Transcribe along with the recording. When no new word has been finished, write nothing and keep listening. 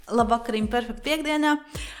Labvakarim, perfekta piekdienā.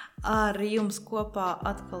 Ar jums kopā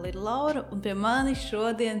atkal ir Laura, un pie manis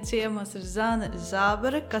šodien ciemos ir Zane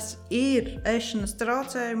Zābere, kas ir ēšanas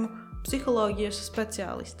traucējumu psiholoģijas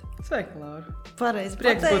speciāliste. Sveika, Laura. Pareizi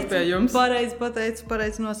Prieks būt pie jums.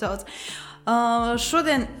 Pareizi nosauc.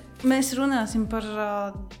 Šodien mēs runāsim par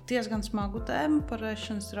diezgan smagu tēmu, par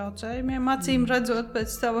ēšanas traucējumiem, acīm redzot pēc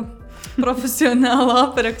tava profesionāla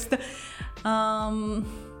apraksta.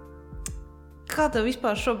 Kā tev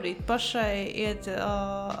vispār šobrīd pašai iet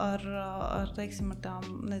ar teiksim, ar tām,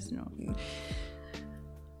 nezinu,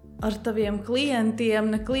 ar taviem klientiem,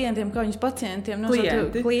 ne klientiem, kā viņus pacientiem?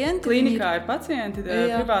 Klienti. Klīnikā ir pacienti,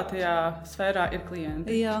 Jā. privātajā sfērā ir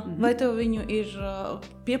klienti. Jā. Vai tev viņu ir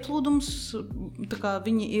pieplūdums, tā kā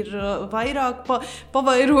viņi ir vairāk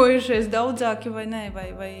pavairojušies daudzāki vai nē,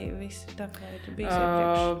 vai visi tā kā ir bijis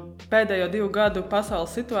iepriekš? Pēdējo 2 gadu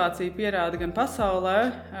pasaules situācija pierāda gan pasaulē,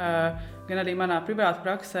 gan arī manā privāta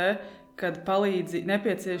praksē, kad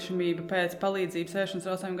nepieciešamība pēc palīdzības ēšanas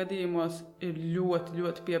traucējumu gadījumos ir ļoti,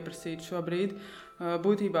 ļoti pieprasīta šobrīd.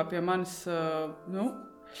 Būtībā pie manis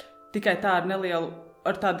tikai tā ar nelielu,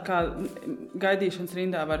 ar tādu kā gaidīšanas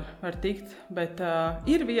rindā var tikt, bet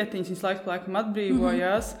ir vietiņas, viņas laiks pa laikam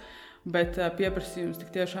atbrīvojās, bet pieprasījums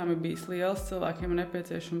tik tiešām ir bijis liels, cilvēkiem ir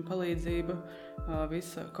nepieciešama palīdzība.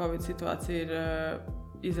 Visa Covid situācija ir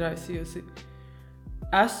izraisījusi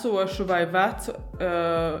esošu vai vecu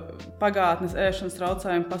pagātnes ēšanas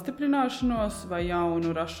traucējumu pastiprināšanos vai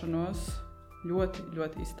jaunu rašanos ļoti,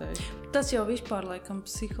 ļoti izteikti. Tas jau vispār laikam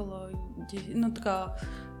psiholoģi,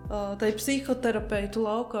 tai psihoterapeitu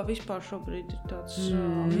laukā vispār šobrīd ir tāds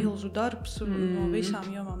milzu darbs no visām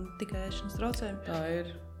jomām, ne tikai ēšanas traucējumi. Tā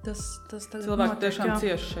ir. Tas cilvēki tiešām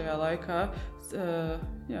cieši šajā laikā.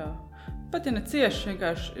 Jā. Pat ja ne cieši,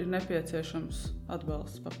 vienkārši ir nepieciešams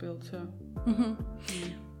atbalsts papildus. Jā.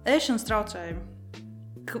 Ēšanas traucējumi.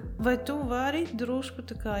 Vai tu vari drusku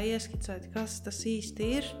ieskicēt, kas tas īsti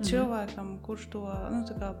ir cilvēkam, kurš to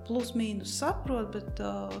plus mīnus saprot, bet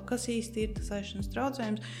kas īsti ir tas ēšanas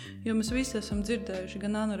traucējums? Jo mēs visi esam dzirdējuši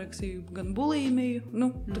gan anoreksiju, gan bulīmiju.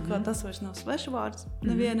 Tas vairs nav svešvārds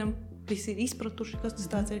nevienam. Visi ir izpratuši, kas tas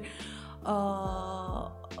tāds ir.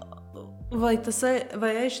 Vai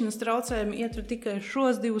ēšanas traucējumi ietver tikai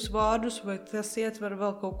šos 2 vārdus, vai tas ietver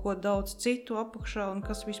vēl kaut ko daudz citu apakšā, un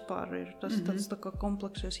kas vispār ir tas tāds tā kā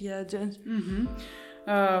komplekses jēdziens?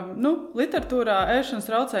 Literatūrā ēšanas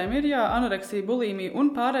traucējumi ir, anoreksija, bulīmija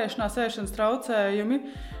un pārēšanās ēšanas traucējumi,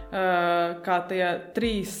 kā tie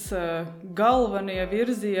 3 galvenie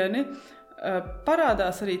virzieni.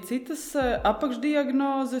 Parādās arī citas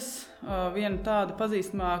apakšdiagnozes. Viena tāda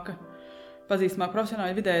pazīstamāka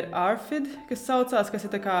profesionāla vidē ir ARFID, kas saucās, kas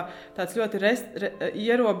ir tāds ļoti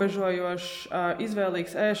ierobežojošs,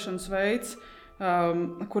 izvēlīgs ēšanas veids,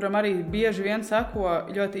 kuram arī bieži vien seko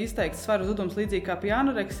ļoti izteikts svara zudums līdzīgi kā pie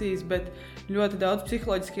anoreksijas, bet ļoti daudz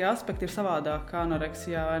psiholoģiskie aspekti ir savādāk kā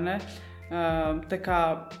anoreksijā, vai ne?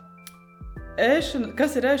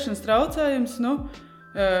 Kas ir ēšanas traucējums?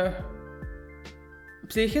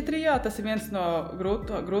 Psihiatrijā tas ir viens no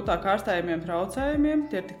grūtāk ārstējumiem traucējumiem.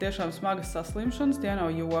 Tie ir tik tiešām smagas saslimšanas, tie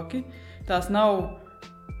nav joki. Tās nav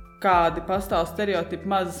kādi pastāv stereotipi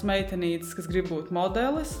mazas meitenītes, kas grib būt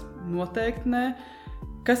modelis. Noteikti nē.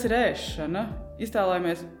 Kas ir ēšana?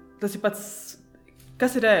 Iztēlojamies,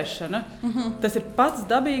 kas ir ēšana? Tas ir pats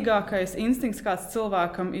dabīgākais instinkts, kāds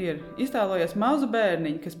cilvēkam ir. Iztēlojies mazu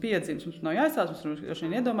bērniņu, kas piedzimst. Mums nav jāizstāst, mums droši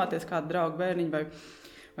vien iedomāties kādu draugu bērniņu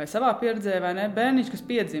vai savā pieredzē, vai ne, bērniņš, kas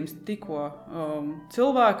piedzimst tikko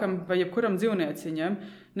cilvēkam vai jebkuram dzīvnieciņam,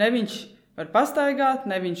 ne viņš var pastaigāt,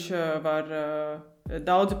 ne viņš var,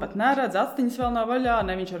 daudzi pat neredz, astiņas vēl nav vaļā,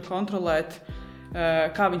 ne viņš var kontrolēt,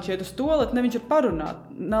 kā viņš iet uz toaleti, ne viņš var parunāt.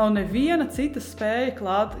 Nav neviena cita spēja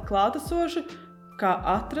klātesoša, kā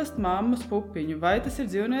atrast mammas pupiņu, vai tas ir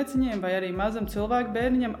dzīvnieciņiem, vai arī mazam cilvēku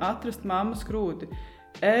bērniņam atrast mammas krūti.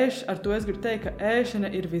 Ar to es gribu teikt, ka ēšana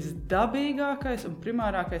ir visdabīgākais un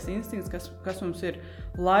primārākais instinkts, kas mums ir,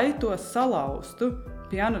 lai to salauztu.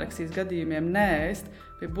 Pie anoreksijas gadījumiem neēst,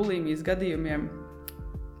 pie bulīmijas gadījumiem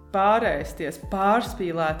pārēsties,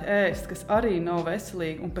 pārspīlēt ēst, kas arī nav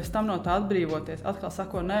veselīgi, un pēc tam no tā atbrīvoties, atkal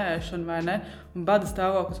sako neēšana vai ne, un bada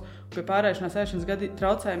stāvoklis, pie pārēšanās ēšanas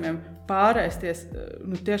traucējumiem pārēsties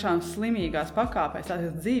tiešām slimīgās pakāpēs,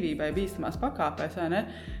 tātad dzīvībai bīstamās pakāpēs, vai ne,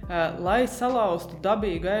 lai salauztu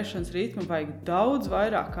dabīgu ēšanas ritmu, vajag daudz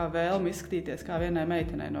vairāk kā vēlmi izskatīties kā vienai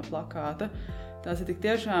meitenei no plakāta. Tās ir tik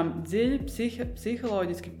tiešām dziļi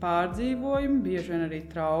psiholoģiski pārdzīvojumi, bieži vien arī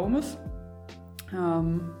traumas.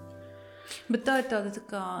 Bet tā ir tāda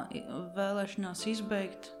kā vēlēšanās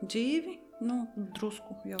izbeigt dzīvi,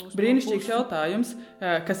 drusku jau uz Brīnišķīgs jautājums.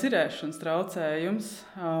 Kas ir ēšanas traucējums?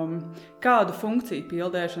 Kādu funkciju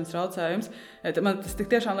pilda ēšanas traucējums? Man tas tik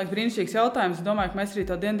tiešām liekas brīnišķīgs jautājums. Es domāju, ka mēs arī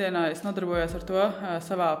to dienā es nodarbojos ar to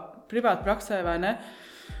savā privātu praksē, vai ne?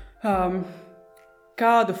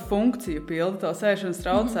 Kādu funkciju pilda tos ēšanas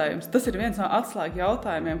traucējums? Tas ir viens no atslēgu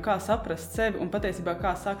jautājumiem, kā saprast sevi un patiesībā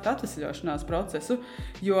kā sākt atvesļošanās procesu,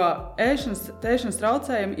 jo ēšanas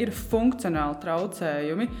traucējumi ir funkcionāli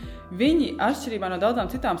traucējumi. Viņi, atšķirībā no daudzām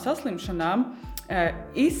citām saslimšanām,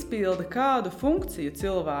 izpilda kādu funkciju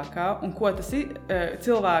cilvēkā un ko tas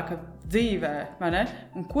cilvēka dzīvē, vai ne?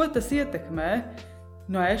 Un ko tas ietekmē.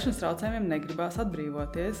 No ēšanas traucējumiem negribās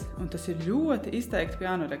atbrīvoties, un tas ir ļoti izteikti pie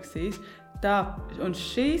anoreksijas. Un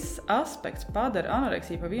šīs aspekts padara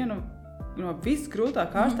anoreksiju par vienu no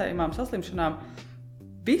visgrūtāk ārstējamām saslimšanām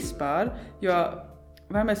vispār, jo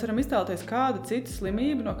vai mēs varam iztēloties kādu citu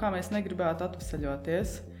slimību, no kā mēs negribētu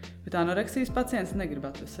atvesaļoties, bet anoreksijas pacients negrib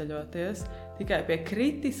atvesaļoties. Tikai pie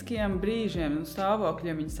kritiskiem brīžiem un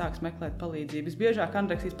stāvokļiem viņi sāks meklēt palīdzību. Visbiežāk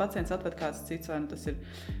anoreksijas pacients atved kāds cits, vai tas ir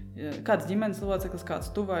kāds ģimenes loceklis,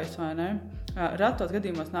 kāds tuvais, vai ne? Ratos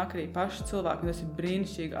gadījumos nāk arī paši cilvēki, un tas ir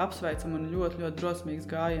brīnišķīgi apsveicam un ļoti, ļoti drosmīgs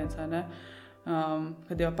gājiens, vai ne?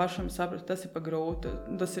 Kad jau pašam saprast, tas ir pa grūti,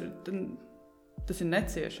 tas ir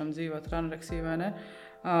neciešam dzīvot ar anoreksiju, vai ne?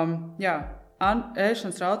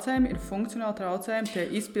 Ēšanas traucējumi ir funkcionāli traucējumi, tie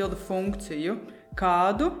izpilda funkciju.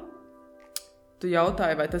 Kādu? Tu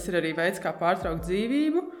jautāji, vai tas ir arī veids, kā pārtraukt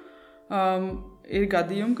dzīvību. Ir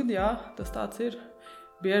gadījumi, kad jā, tas tāds ir.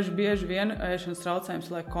 Bieži vien ēšanas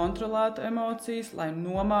traucējums, lai kontrolētu emocijas, lai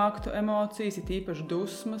nomāktu emocijas, ir īpaši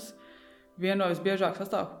dusmas. Viena no visbiežāk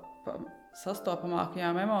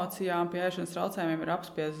sastopamākajām emocijām pie ēšanas traucējumiem ir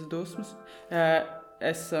apspiestas dusmas.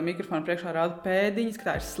 Es mikrofonu priekšā rādu pēdiņas, ka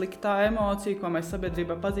tā ir sliktā emocija, ko mēs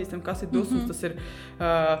sabiedrībā pazīstam, kas ir dusmas. Tas ir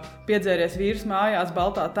piedzēries vīrs mājās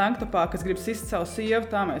baltā tanktopā, kas grib sist savu sievu.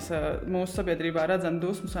 Tā mēs mūsu sabiedrībā redzam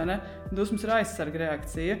dusmas, vai ne? Dusmas ir aizsarga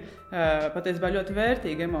reakcija. Patiesībā ļoti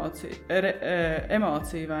vērtīga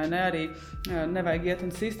emocija, vai ne? Arī nevajag iet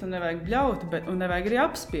un sist un nevajag bļaut, un nevajag arī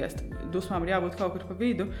apspiest. Dusmām ir jābūt kaut kur pa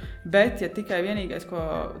vidu, bet ja tikai vienīgais, ko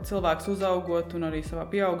cilvēks uzaugot un arī savā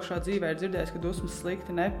pieaugušā dzīvē ir dzirdējis, ka dusmas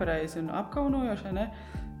slikti, nepareizi un apkaunojoši, ne?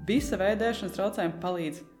 Visa veida ēšanas traucējumi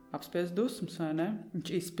palīdz apspiest dusmas, vai ne? Viņš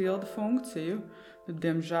izpilda funkciju, bet,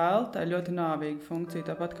 diemžēl, tā ir ļoti nāvīga funkcija,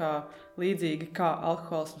 tāpat kā līdzīgi kā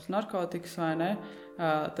alkoholisms, narkotikas, vai ne?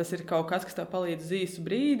 Tas ir kaut kas tev palīdz uz īsu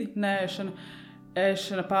brīdi,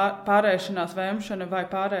 ēšana, pārēšanās, vēmšana vai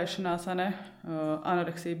pārēšanās, vai ne?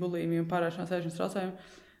 Anoreksija, bulimija un pārēšanās ēšanas traucējumi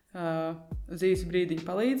uz īsu brīdiņu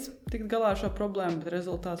palīdz tikt galā ar šo problēmu, bet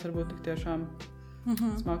rezultāts var būt tik tiešām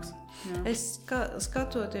smags. Jā. Es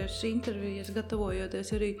skatoties intervijas,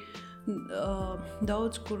 gatavojoties arī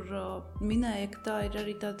daudz, kur minēja, ka tā ir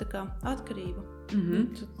arī tā kā atkarība.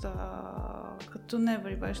 Ka tu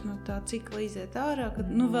nevari vairs no tā cikla iziet ārā, ka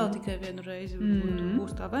vēl tikai vienu reizi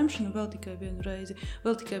būs tā vemšana, vēl tikai vienu reizi,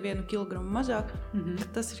 vēl tikai 1 kilogramu mazāk.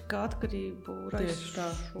 Tas ir kā atkarību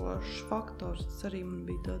raisošs faktors. Tas arī man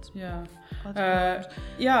bija tāds atkarības.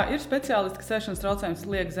 Jā, ir speciālisti, kas ēšanas traucējums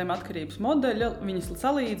liek zem atkarības modeļa, viņas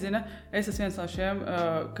salīdzina. Es esmu viens no šiem,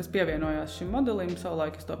 kas pievienojās šim modelim,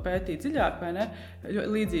 savulaik es to pētīju dziļāk, vai ne?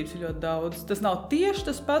 Līdzības ir ļoti daudz. Tas nav tieši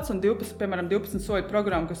tas pats, un 12 soļu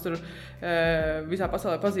programma, kas tur visā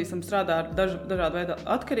pasaulē pazīstam, strādā ar dažādu veidu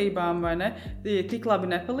atkarībām, vai ne? Tik labi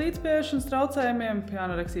nepalīdz pie ēšanas traucējumiem, pie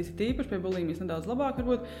anoreksijas ir tīpaši, pie bulimijas nedaudz labāk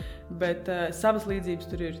varbūt, bet savas līdzības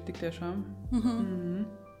tur ir tik tiešām.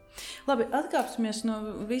 Labi, atkāpsimies no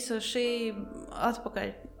visa šī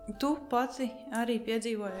atpakaļ. Tu pati arī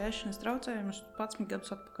piedzīvoji ēšanas traucējumus 11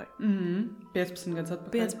 gadus atpakaļ. 15 gadus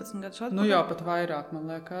atpakaļ. 15 gadus atpakaļ. Nu jau pat vairāk, man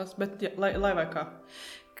liekas, bet jā, lai vai kā.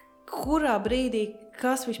 Kurā brīdī,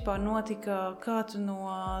 kas vispār notika, kā tu no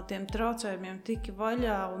tiem traucējumiem tiki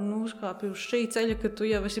vaļā un uzkāpi uz šī ceļa, ka tu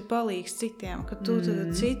jau esi palīgs citiem, ka tu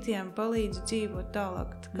citiem palīdzi dzīvot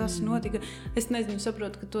tālāk? Kas notika? Es nezinu,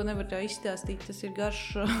 saprotu, ka to nevar tā izstāstīt, tas ir garš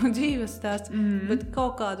dzīves stāsts, bet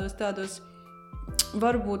kaut kādos tādos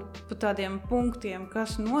varbūt pa tādiem punktiem,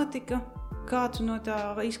 kas notika, kā tu no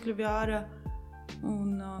tā izkļuvi ārā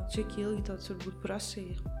un cik ilgi tāds varbūt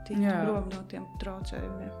prasīja tikt prom no tiem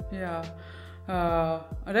traucējumiem. Jā.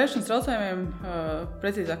 Ar ēšanas traucējumiem,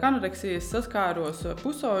 precīzāk anoreksijas, saskāros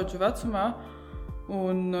pusauģu vecumā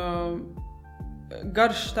un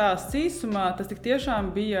garš stāsts īsumā, tas tik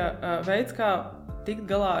tiešām bija veids, kā tikt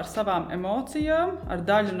galā ar savām emocijām, ar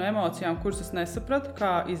daļu no emocijām, kuras es nesapratu,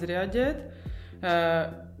 kā izreaģēt.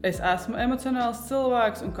 es esmu emocionāls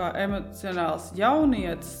cilvēks un kā emocionāls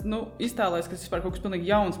jaunietis, iztēlēs, ka tas vispār kaut kas pilnīgi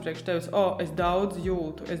jauns priekš tevis. Es daudz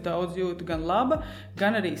jūtu gan laba,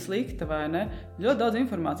 gan arī slikta, vai ne? Ļoti daudz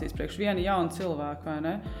informācijas priekš viena jauna cilvēka, vai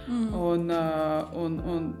ne?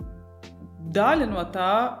 Un daļa no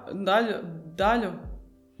tā,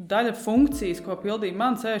 daļa funkcijas, ko pildīja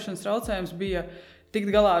mans ēšanas traucējums, bija tikt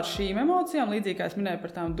galā ar šīm emocijām, līdzīgi kā es minēju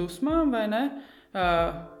par tām dusmām, vai ne?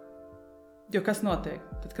 Jo kas notiek?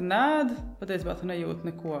 Tad, kad nēd, patiesībā tu nejūti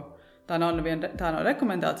neko. Tā nav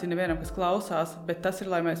rekomendācija nevienam, kas klausās, bet tas ir,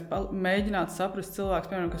 lai mēs mēģinātu saprast cilvēks,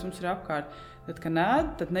 piemēram, kas mums ir apkārt. Tad, kad nēd,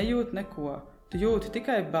 tad nejūti neko. Tu jūti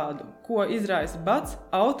tikai badu. Ko izraisa bads?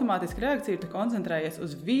 Automātiski reakcija ir tu koncentrējies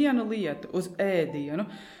uz vienu lietu, uz ēdienu.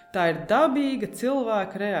 Tā ir dabīga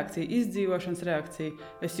cilvēka reakcija, izdzīvošanas reakcija.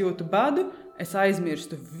 Es jūtu badu, es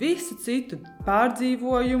aizmirstu visu citu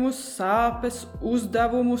pārdzīvojumus, sāpes,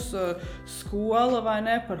 uzdevumus, skola vai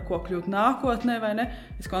ne, par ko kļūt nākotnē vai ne.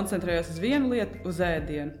 Es koncentrējos uz vienu lietu, uz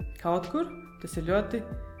ēdienu. Kaut kur tas ir ļoti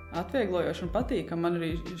atvieglojoši un patīkami. Man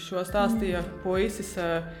arī šo stāstīja puisis,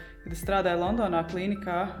 kad es strādāju Londonā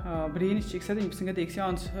klīnikā, brīnišķīgs 17-gadīgs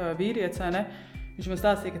jauns vīrietis, vai ne. Viņš man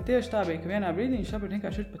stāstīja, ka tieši tā bija, ka vienā brīdī viņš saprata,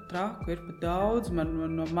 vienkārši ir pat traku, ir pat daudz, man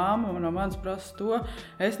no mamma, no manas prasa to,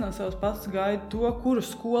 es no savas pats gaidu to, kuru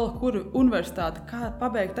skola, kuru universitāti, kā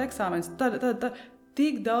pabeigt eksāmenis,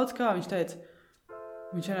 tik daudz, kā viņš teica.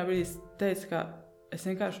 Viņš vienā brīdī teica, ka es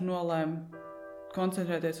vienkārši nolēmu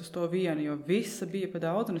koncentrēties uz to vienu, jo visa bija pa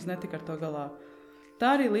daudz un es netiku ar to galā.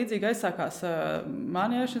 Tā arī līdzīgi aizsākās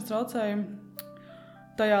mani ēšanas traucējumi.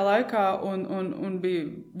 Tajā laikā un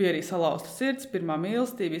bija arī salauzta sirds, pirmā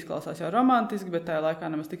mīlestība, izklausās jau romantiski, bet tajā laikā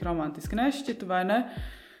nemaz tik romantiski nešķitu, vai ne?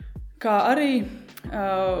 Kā arī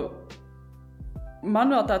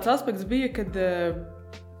man vēl tāds aspekts bija, kad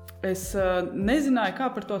es nezināju,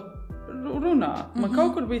 kā par to runāt. Man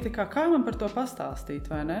kaut kur bija tā kā man par to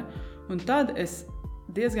pastāstīt, vai ne? Un tad es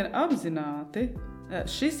diezgan apzināti,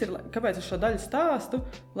 kāpēc es šo daļu stāstu,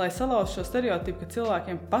 lai salauztu šo stereotipu, ka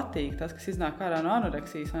cilvēkiem patīk tas, kas iznāk ārā no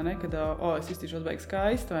anoreksijas, vai ne, kad es iztīšos baigi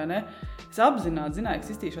skaisti, vai ne. Es apzināti zināju, ka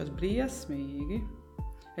es iztīšos briesmīgi.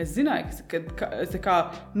 Es zināju, ka es tā kā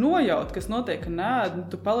nojautu, kas notiek, ka nēd,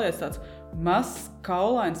 tu paliec tāds mazs,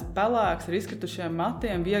 kaulains, pelēks ar izkritušiem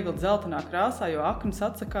matiem, viegli dzeltenā krāsā, jo aknas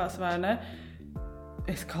atsakās, vai ne.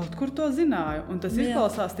 Es kaut kur to zināju, un tas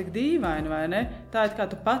izklausās tik dīvaini, vai ne. Tā ir kā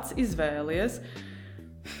tu pats izvēlies.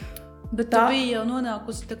 Bet tu biji jau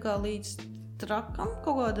nonākusi tā kā līdz trakam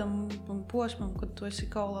kaut kādam posmam, kad tu esi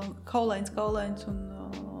kaulains un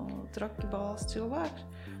traki bāls cilvēks?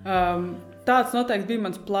 Tāds noteikti bija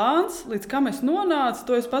mans plāns, līdz kam es nonācu,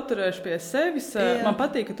 to es paturēšu pie sevis. Man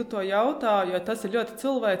patīk, ka tu to jautā, jo tas ir ļoti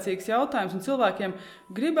cilvēcīgs jautājums, un cilvēkiem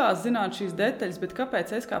gribās zināt šīs detaļas, bet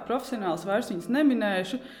kāpēc es kā profesionāls vairs viņas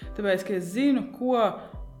neminēšu, tāpēc, ka es zinu, ko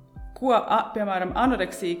piemēram,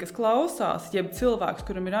 anoreksija, kas klausās, jeb cilvēks,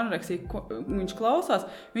 kuram ir anoreksija, viņš klausās,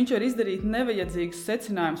 viņš var izdarīt nevajadzīgus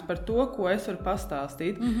secinājumus par to, ko es varu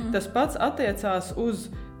pastāstīt. Tas pats attiecās uz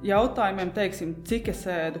jautājumiem, teiksim, cik es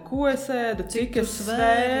ēdu, ko es ēdu, cik es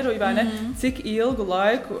svēru, vai ne, cik ilgu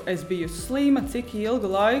laiku es biju slima, cik ilgu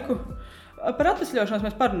laiku. Par atvesļošanos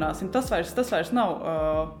mēs parunāsim. Tas vairs nav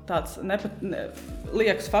tāds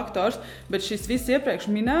liekas faktors, bet šis viss iepriekš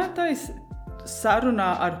minētais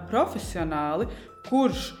sarunā ar profesionāli,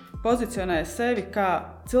 kurš pozicionē sevi kā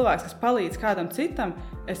cilvēks, kas palīdz kādam citam,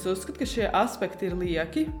 es uzskatu, ka šie aspekti ir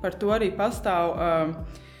lieki. Par to arī pastāv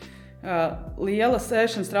lielas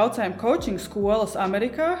ēšanas traucējumu coaching skolas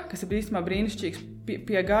Amerikā, kas ir īstenībā brīnišķīgs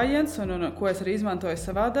piegājiens, un ko es arī izmantoju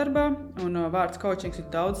savā darbā. Un vārds coachings ir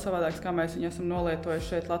daudz savādāks, kā mēs viņu esam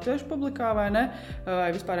nolietojuši šeit latviešu publikā, vai ne?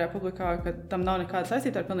 Vai vispārējā publikā, ka tam nav nekāda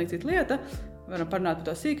saistīta ar pilnīgi citu lieta. Varam parunāt par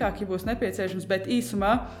to sīkāk, ja būs nepieciešams, bet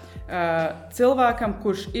īsumā cilvēkam,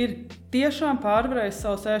 kurš ir tiešām pārvarējis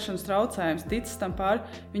savus ēšanas traucējumus, ticis tam pāri,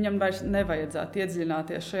 viņam vairs nevajadzētu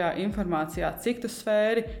iedziļināties šajā informācijā, cik tu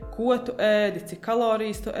svēri, ko tu ēdi, cik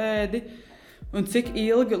kalorijas tu ēdi un cik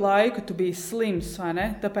ilgu laiku tu biji slims, vai ne?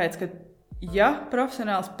 Tāpēc, ka ja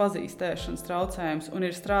profesionāls pazīst ēšanas traucējumus un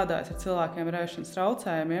ir strādājis ar cilvēkiem ar ēšanas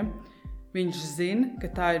traucējumiem, viņš zina, ka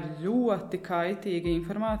tā ir ļoti kaitīga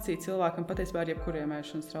informācija cilvēkam patiesībā ar jebkuriem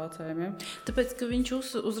ēšanas traucējumiem. Tāpēc, ka viņš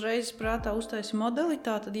uzreiz prātā uztaisa modeli,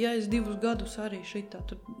 tad, ja es 2 gadus arī šitā,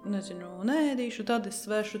 neēdīšu, tad es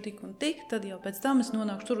svēršu tik un tik, tad jau pēc tam es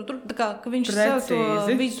nonākšu tur. Tā kā, ka viņš sev to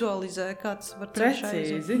vizualizē, kāds var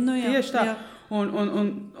Precīzi, tieši tā. Jā.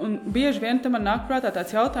 Un bieži vien tam man nāk prātā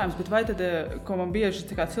tāds jautājums, bet vai tad, ko man bieži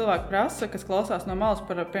cilvēki prasa, kas klausās no malas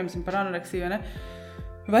par anoreksiju, ne?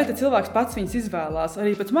 Vai tad cilvēks pats viņas izvēlās?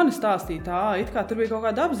 Arī pēc manis stāstīja it kā tur bija kaut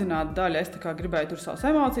kāda apzināta daļa, es tā kā gribēju tur savas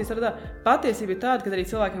emocijas radāt. Patiesība ir tāda, ka arī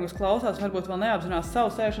cilvēkiem, kas klausās, varbūt vēl neapzinās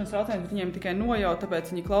savu ēšanas traucējumu, bet viņiem tikai nojaut,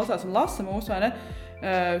 tāpēc viņi klausās un lasa mūsu, vai ne,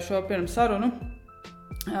 šo pirms sarunu.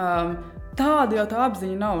 Tāda jau tā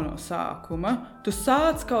apziņa nav no sākuma. Tu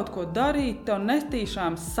sāc kaut ko darīt, tev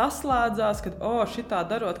netīšām saslēdzās, kad, šitā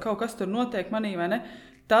darot, kaut kas tur notiek manī, vai ne?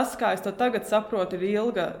 Tas, kā es to tagad saprotu, ir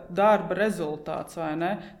ilga darba rezultāts, vai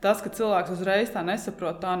ne? Tas, ka cilvēks uzreiz tā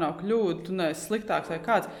nesaprot, tā nav kļūda, tu neesi sliktāks vai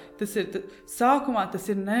kāds, sākumā tas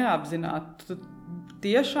ir neapzināti. Tu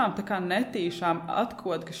tiešām tā kā netīšām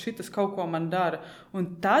atkod, ka šitas kaut ko man dara. Un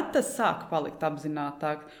tad tas sāk palikt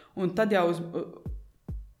apzinātāk. Un tad jau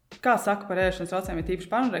kā saka par ēšanas traucējumiem, tīpaši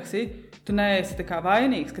par anoreksiju, tu neesi tā kā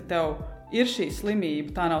vainīgs, ka tev ir šī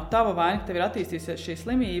slimība, tā nav tava vaina, ka tev ir attīstījusies šī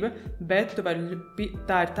slimība, bet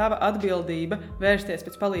tā ir tava atbildība vērsties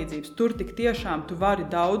pēc palīdzības. Tur tik tiešām tu vari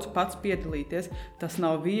daudz pats piedalīties. Tas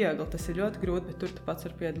nav viegli, tas ir ļoti grūti, bet tur tu pats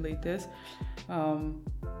vari piedalīties.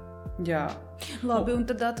 Jā. Labi, un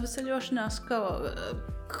tad atvesaļošanās,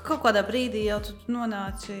 kaut kādā brīdī jau tu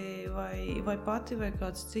nonāci vai pati, vai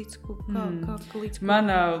kāds cits, līdz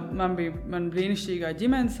Man brīnišķīgā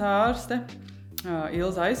ģimenes ārste,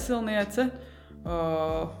 Ilza Aizsilniece.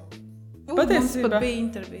 Mums pat bija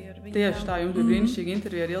intervija ar viņu. Tieši tā, jums bija brīnišķīga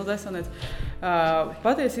intervija ar Ilza Aizsilnieci.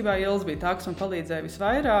 Patiesībā Ilza bija tā, kas man palīdzēja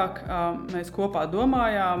visvairāk. Mēs kopā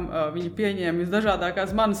domājām, viņa pieņēma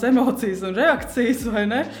visdažādākās manas emocijas un reakcijas, vai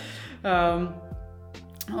ne?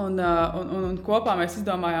 Un kopā mēs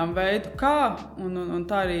izdomājām veidu, kā, un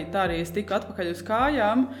tā arī es tiku atpakaļ uz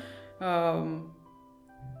kājām.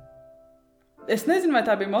 Es nezinu, vai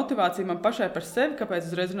tā bija motivācija man pašai par sevi, kāpēc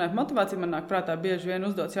uzreiz runāju par motivāciju. Man nāk prātā bieži vien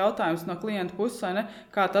uzdots jautājums no klienta puses, vai ne,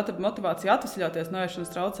 kā tu atradi motivāciju atvesaļoties no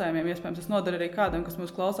ēšanas traucējumiem. Iespējams, tas nodara arī kādam, kas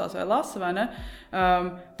mūs klausās vai lasa, vai ne.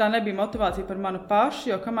 Tā nebija motivācija par manu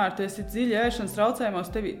pašu, jo kamēr tu esi dziļi ēšanas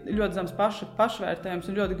traucējumos, tev ir ļoti zems pašvērtējums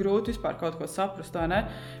un ļoti grūti vispār kaut ko saprast, vai ne,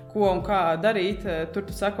 ko un kā darīt. Tur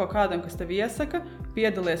tu sako kādam, kas tev iesaka,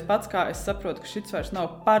 piedalies pats, kā es saprotu, ka šits vairs nav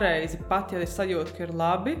pareizi, pat ja es sajūtu, ka ir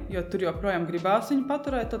labi, jo tur joprojām gribās viņu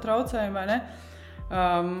paturēt to traucējumu, vai ne?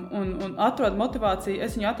 Un atrod motivāciju,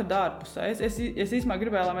 es viņu atradu ārpusē. Es īstenībā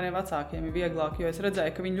gribēju, lai maniem vecākiem ir vieglāk, jo es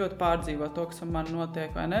redzēju, ka viņi ļoti pārdzīvo to, kas ar mani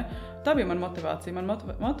notiek, vai ne? Tā bija mana motivācija. Mana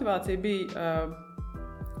motivācija bija,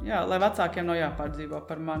 lai vecākiem nav jāpārdzīvo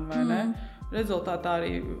par mani, vai ne? Rezultātā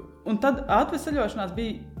arī. Un tad atvesaļošanās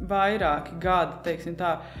bija vairāki gadi, teiksim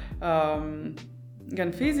tā,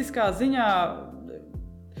 gan fiziskā ziņā,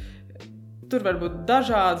 tur var būt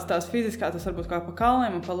dažādas tās fiziskā, tas varbūt kā pa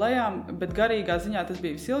kalniem un pa lejām, bet garīgā ziņā tas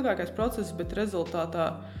bija visilgākais process, bet rezultātā,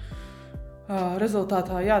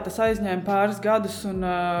 tas aizņēma pāris gadus un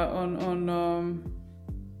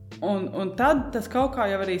tad tas kaut kā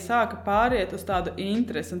jau arī sāka pāriet uz tādu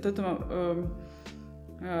interesi, un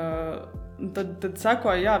tad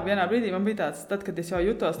sekoja, vienā brīdī man bija tāds, tad, kad es jau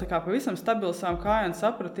jutos tā kā pavisam stabili savām kājām un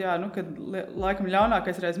sapratu, kad laikam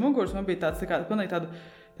ļaunākais reiz muguras, man bija tāds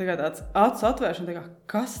tāds acu atvēršana,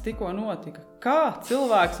 kas tikko notika, kā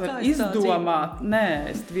cilvēks var izdomāt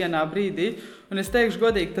nēst vienā brīdī, un es teikšu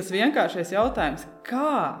godīgi, tas vienkāršais jautājums,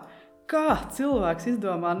 kā cilvēks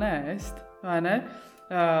izdomā nēst, vai ne?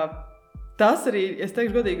 Tas arī, es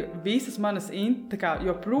teikšu godīgi, visas manas,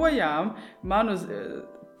 joprojām manus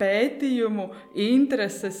pētījumu,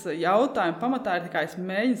 intereses, jautājumu pamatā ir es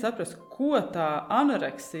mēģinu saprast, ko tā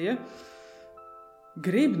anoreksija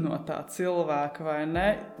grib no tā cilvēka, vai ne?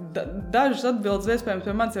 Dažas atbildes, iespējams,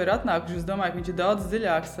 pie manis jau ir atnākušas, es domāju, ka viņš ir daudz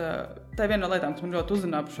dziļāks. Tā ir viena no lietām, kas man ļoti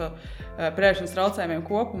uzrunā par šo ēšanas traucējumiem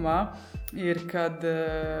kopumā, ir, kad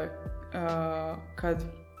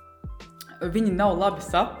viņi nav labi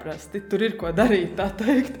saprasti, tur ir ko darīt, tā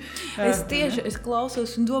teikt. Es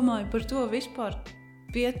klausos un domāju par to vispār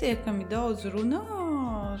pietiekami daudz runā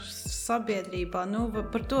sabiedrībā,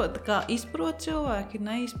 par to, kā izprot cilvēki,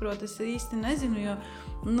 neizprot, es īsti nezinu, jo,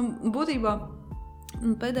 būtībā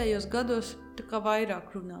pēdējos gados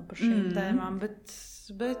vairāk runā par šīm tēmām, bet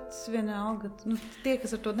vienalga, tie,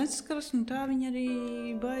 kas ar to nesaskaras, tā viņi arī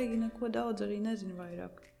baigi neko daudz arī nezinu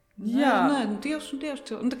vairāk. Tievs,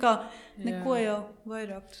 tā kā neko jau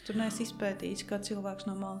vairāk tu neesi izpētījis, kā cilvēks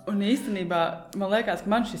no malas. Un īstenībā, man liekas,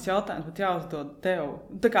 ka man šis jautājums būtu jāuzdod tev.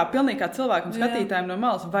 Tā kā pilnīgi kā cilvēkam skatītājiem no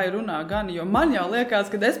malas vai runā gan, jo man jau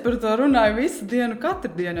liekas, ka es par to runāju visu dienu,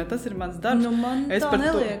 katru dienu, jo tas ir mans darbs. Man tā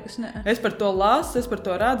neliekas, ne. Es par to lasu, es par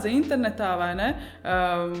to redzu internetā, vai ne?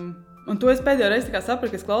 Un to es pēdējo reizi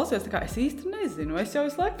sapratu, ka es klausījos, es īsti nezinu. Es jau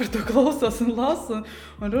visu laiku par to klausos un lasu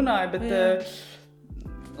un runāju, bet...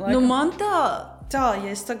 Man tā tā,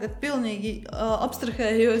 ja es tagad pilnīgi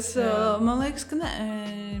abstrahējos, man liekas, ka nē.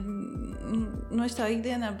 Es tā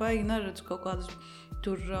ikdienā baigi neredzu kaut kādus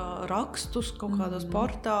tur rakstus kaut kādos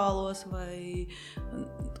portālos vai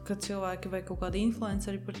kad cilvēki vai kaut kādi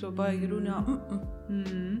influenceri par to baigi runā.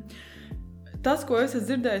 Tas, ko es esmu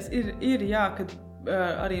dzirdējis, ir jā, kad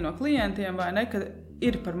arī no klientiem vai ne, kad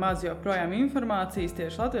ir par maz joprojām informācijas,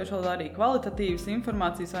 tieši latviešu valodā arī kvalitatīvas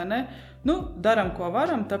informācijas vai ne. Daram, ko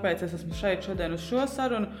varam, tāpēc es esmu šeit šodien uz šo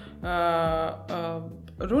sarunu.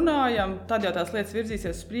 Runājam, tad jau tās lietas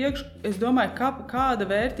virzīsies uz priekšu. Es domāju, kāda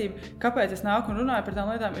vērtība, kāpēc es nāku un runāju par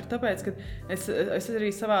tām lietām, ir tāpēc, ka es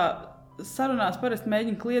arī savā sarunās parasti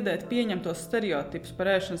mēģinu kliedēt pieņemtos stereotipus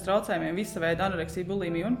par ēšanas traucējumiem, visa veida anoreksiju,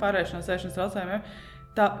 bulimiju un pārēšanās ēšanas traucējumiem.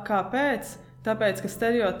 Kāpēc? Tāpēc, ka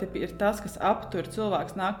stereotipi ir tas, kas aptur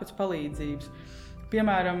cilvēks nāk pēc palīdzības.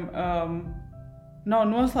 Piemēram, nav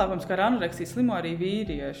noslēpums, ka ar anoreksiju slimo arī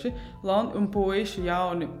vīrieši un puiši,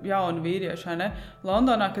 jauni vīrieši. Ne?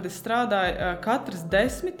 Londonā, kad es strādāju, katrs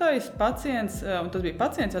 10. pacients, un tas bija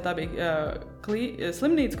pacients, jo tā bija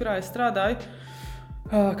slimnīca, kurā es strādāju,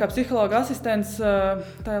 kā psihologa asistents,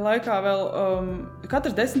 tajā laikā vēl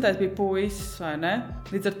katrs 10. bija puisis, vai ne?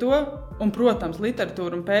 Līdz ar to, un, protams,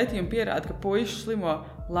 literatūra un pētījumi pierāda, ka puiši slimo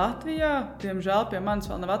Latvijā. Diemžēl pie manis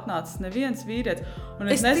vēl nav atnācis neviens vīrietis.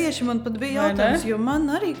 Tieši man pat bija jautājums, jo man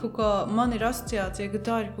arī man ir asociācija, ka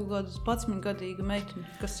tā ir kaut kāda 11-gadīga meitene,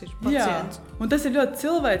 kas ir pacients. Jā, un tas ir ļoti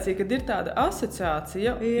cilvēcīgi, kad ir tāda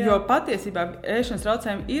asociācija, jo patiesībā ēšanas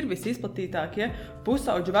traucējumi ir visizplatītākie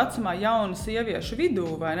pusauģu vecumā jaunu sieviešu vidū,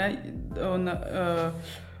 vai ne?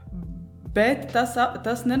 Bet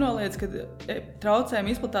tas nenoliedz, ka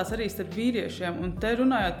traucējumi izplatās arī starp vīriešiem. Un te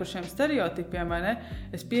runājot par šiem stereotipiem, vai ne,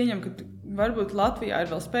 es pieņemu, ka varbūt Latvijā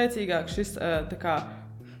ir vēl spēcīgāk šis,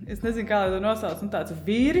 es nezinu, kā to nosauc, tāds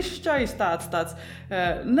vīrišķais, tāds,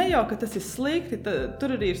 ne jau, ka tas ir slikti,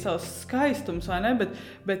 tur arī ir savs skaistums, vai ne,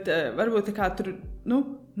 bet varbūt tur,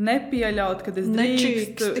 nepieļaut, kad es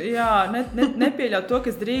drīkstu, nepieļaut to, ka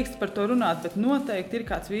es drīkstu par to runāt, bet noteikti ir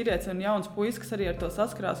kāds vīrietis un jauns puisis, kas arī ar to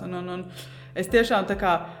saskarās, un es tiešām tā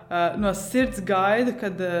kā no sirds gaidu,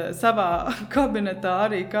 kad savā kabinetā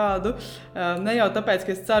arī kādu, ne jau tāpēc,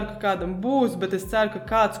 ka es ceru, ka kādam būs, bet es ceru, ka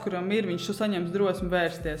kāds, kuram ir, viņš saņems drosmi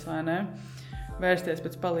vērsties, vai ne? Vērsties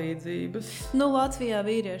pēc palīdzības. Latvijā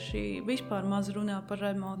vīrieši vispār maz runā par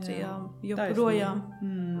emocijām, joprojām.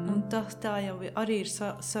 Un tā jau arī ir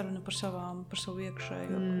saruna par savu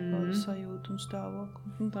iekšējo sajūtu un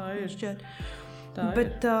stāvokli. Tā ir.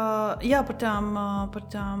 Bet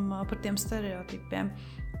par tiem stereotipiem.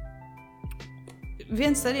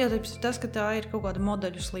 Viens stereotips ir tas, ka tā ir kaut kāda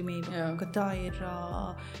modeļu slimība, ka tā ir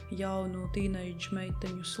jaunu tīneidžu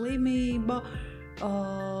meiteņu slimība.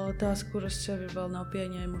 Tās, kuras sevi vēl nav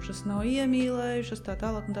pieņēmušas, nav iemīlējušas, tā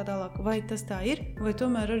tālāk un tā tālāk. Vai tas tā ir? Vai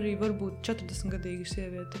tomēr arī var būt 40-gadīga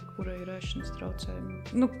sieviete, kurai ir ēšanas traucējumi,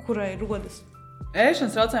 kurai rodas?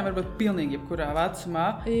 Ēšanas traucējumi var būt pilnīgi jebkurā vecumā,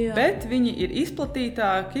 bet viņi ir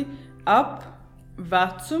izplatītāki ap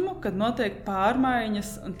vecumu, kad notiek pārmaiņas,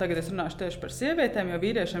 un tagad es runāšu tieši par sievietēm, jo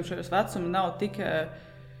vīriešiem šajos vecumi nav tik...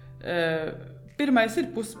 Pirmais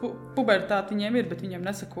ir pubertāte viņiem ir, bet viņiem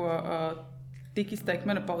nesako... tik izteikti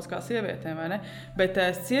menopauze kā sievietēm, vai ne? Bet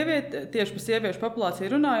tieši par sieviešu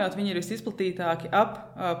populāciju runājot, viņi ir visizplatītāki ap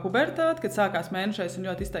pubertāti, kad sākās mēnešais un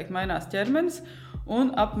ļoti izteikti mainās ķermenis,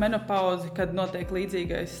 un ap menopauzi, kad notiek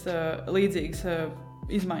līdzīgas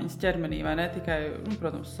izmaiņas ķermenī, vai ne? Tikai,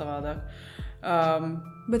 protams, savādāk.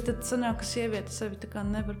 Bet tad sanāk, ka sieviete sevi tā kā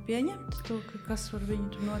nevar pieņemt to, kas var viņu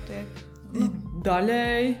tur notiek?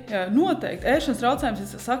 Daļēji, noteikti. Ēšanas traucējums,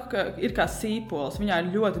 es saku, ka ir kā sīpols. Viņā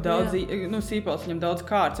ir ļoti daudz, sīpols, viņam daudz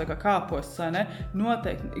kārts, vai kā kāposts, vai ne?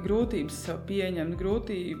 Noteikti grūtības sev pieņemt,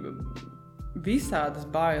 grūtība, visādas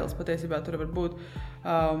bailes, patiesībā tur var būt.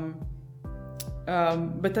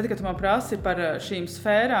 Bet tad, kad tu man prasi par šīm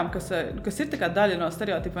sfērām, kas ir tā kā daļa no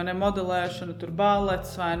stereotipa, vai ne, modelēšana, tur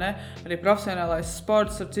balets, vai ne, arī profesionālais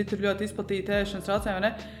sports, ar citur ļoti izplatīti ēšanas traucējumi, vai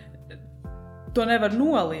ne, to nevar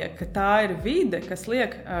noliekt, ka tā ir vide, kas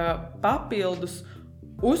liek papildus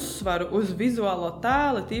uzsvaru uz vizuālo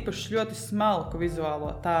tēlu, tīpaši ļoti smalku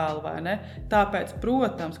vizuālo tēlu, vai ne? Tāpēc,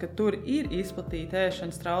 protams, ka tur ir izplatīta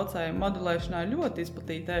ēšanas traucējumi, modelēšanā ļoti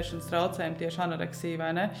izplatīta ēšanas traucējumi, tieši anoreksija,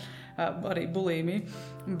 vai ne? Arī bulimija,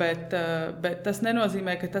 bet tas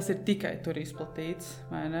nenozīmē, ka tas ir tikai tur izplatīts,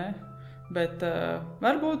 vai ne? Bet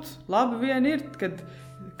varbūt labi vien ir, kad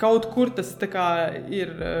kaut kur tas tā kā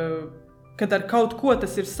ir... kad ar kaut ko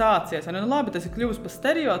tas ir sācies. Nu, labi, tas ir kļuvis par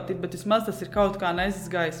stereotipu, bet vismaz tas ir kaut kā nesis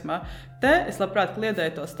gaismā. Te es labprāt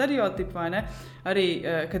kliedēju to stereotipu, vai ne? Arī,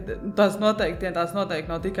 kad tās noteikti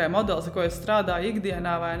nav tikai modelis, ar ko es strādāju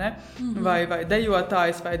ikdienā, vai ne? Vai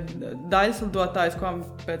dejotājs, vai daļslidotājs, ko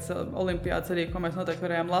pēc olimpiādas arī, ko mēs noteikti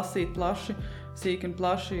varējām lasīt plaši, sīki un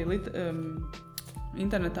plaši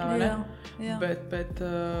internetā, vai ne? Jā. Bet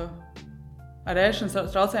ar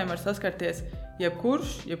ēšanas traucējumiem var saskarties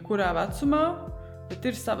jebkurā vecumā, bet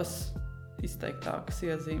ir savas izteiktākas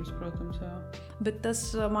iezīmes, protams, jā. Bet tas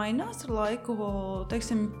mainās ar laiku,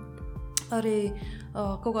 teiksim, arī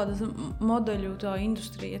kaut kādas modeļu tā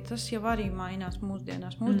industrija, tas jau arī mainās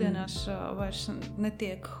mūsdienās. Mūsdienās vairs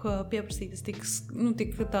netiek pieprasītas tik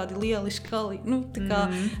tādi lieli skali,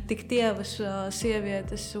 tik tievas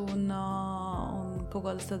sievietes un kaut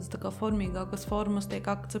kādas tādas tā kā formīgākas formas tiek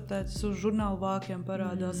akceptētas uz žurnālu vākiem,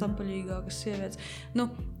 parādās apaļīgākas sievietes.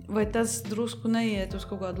 Vai tas drusku neiet uz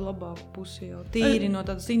kaut kādu labāku pusi jau? Tīri no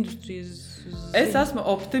tādas industrijas. Es esmu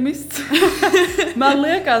optimists. Man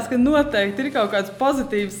liekas, ka noteikti ir kaut kādas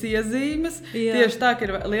pozitīvas iezīmes. Jā. Tieši tā, ka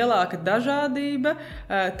ir lielāka dažādība.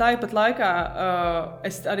 Tāpat laikā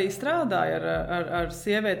es arī strādāju ar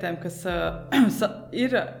sievietēm, kas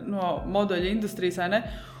ir no modeļu industrijas, vai ne?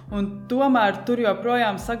 Un tomēr tur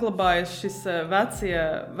joprojām saglabājas šis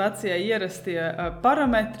vecie ierastie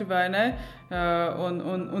parametri, vai ne?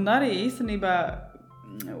 Un arī īstenībā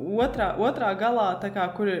otrā galā,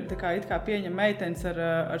 kur ir it kā pieņem meitenes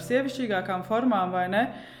ar sievišķīgākām formām, vai ne?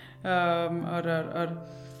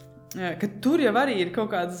 Ka tur jau arī ir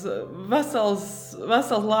kaut kāds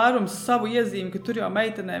vesels lērums savu iezīmi, ka tur jau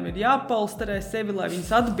meitenēm ir jāpolsterē sevi, lai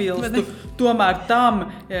viņas atbilstu tomēr tam,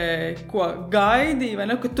 ko gaidīja, vai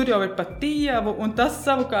ne, ka tur jau ir pat tievu, un tas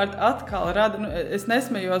savukārt atkal rada, es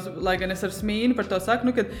nesmējos, lai gan es ar smīnu par to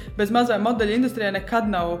saku, ka bez mazai modeļu industrijai nekad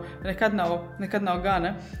nav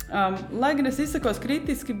gana. Lai gan es izsakos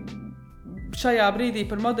kritiski šajā brīdī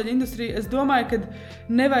par modeļu industriju, es domāju, ka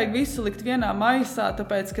nevajag visu likt vienā maisā,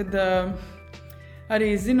 tāpēc, kad arī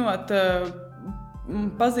zinot,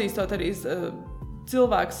 pazīstot arī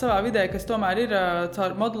cilvēku savā vidē, kas tomēr ir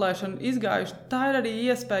caur modelēšanu izgājuši, tā ir arī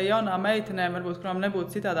iespēja jaunām meitenēm, varbūt, kurām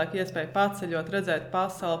nebūtu citādāk iespēja paceļot, redzēt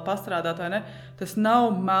pasauli, pastrādāt, vai ne? Tas nav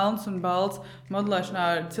melns un balts. Modelēšanā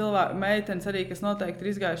ir meitenes arī, kas noteikti ir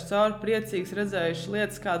izgājuši cauri, priecīgs, redzējuši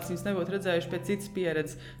lietas, kādas viņas nebūtu redzējuši pēc citas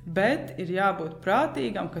pieredzes. Bet ir jābūt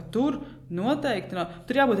prātīgam, ka tur noteikti,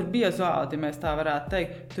 tur jābūt ar biozoādi, ja mēs tā varētu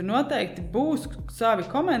teikt. Tur noteikti būs savi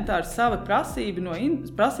komentāri, savi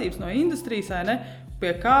prasības no industrijas, vai ne?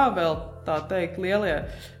 Pie kā vēl, tā teikt, lielie,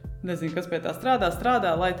 nezinu, kas pie tā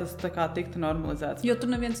strādā, lai tas tā kā tiktu normalizēts. Jo tur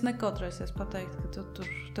neviens nekautrēsies pateikt, ka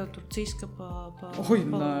tev tur ciska pa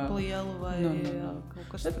lielu vai kaut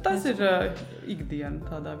kas. Tas ir ikdiena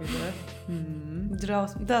tādā vidē.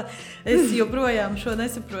 Drausmi. Tā, es joprojām šo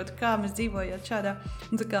nesaprotu, kā mēs dzīvojam šādā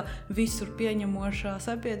tā kā visur pieņemošā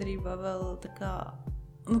sabiedrībā vēl tā kā,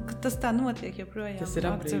 ka tas tā notiek joprojām. Tas ir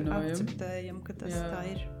apbrīnojami. Akceptējam, ka tas tā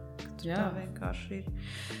ir. Tā vienkārši ir.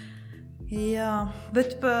 Jā,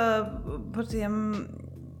 bet par tiem,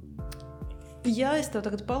 ja es tev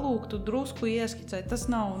tagad palūgtu drusku ieskicēt, tas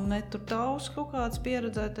nav ne tur tavs kaut kāds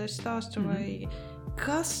pieredzētais stāsts, vai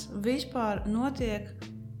kas vispār notiek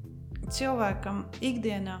cilvēkam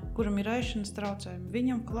ikdienā, kuram ir ēšanas traucējumi.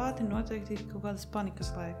 Viņam klāti noteikti ir kaut kādas panikas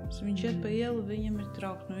laikas. Viņš iet pa ielu, viņam ir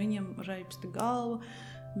traukt, viņam reibsta galva,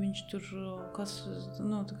 viņš tur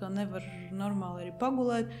tā kā nevar normāli arī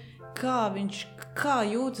pagulēt. Kā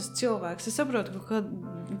jūtas cilvēks? Es saprotu, ka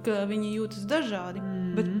viņi jūtas dažādi,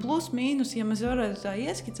 bet plus mīnus, ja mēs varētu tā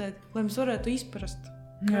ieskicēt, lai mēs varētu izprast,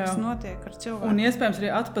 kas notiek ar cilvēku. Un iespējams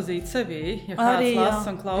arī atpazīt sevi, ja kāds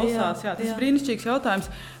lasa un klausās. Jā, tas ir brīnišķīgs jautājums.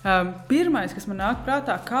 Pirmais, kas man nāk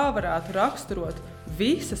prātā, kā varētu raksturot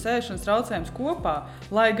visas ēšanas traucējumus kopā,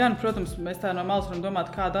 lai gan, protams, mēs tā no malas varam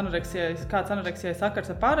domāt, kāds anoreksijai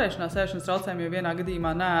sakars ar pārēšanās ēšanas traucējumiem, jo vienā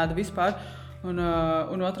gadījumā neēda vispār,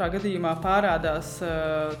 un otrā gadījumā pārādās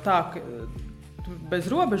tā, ka bez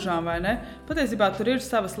robežām, vai ne? Patiesībā tur ir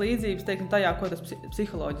savas līdzības, teiksim, tajā, ko tas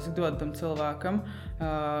psiholoģiski dod tam cilvēkam.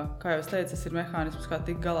 Kā jau es teicu, tas ir mehānisms, kā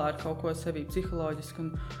tikt galā ar kaut ko sevī psiholoģiski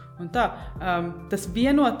un tā. Tas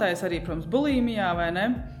vienotais arī, protams, bulimijā, vai ne?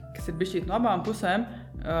 Kas ir bišķīt no abām pusēm,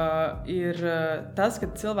 ir tas,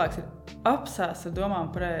 ka cilvēks ir apsēsts ar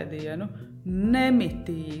domām par ēdienu,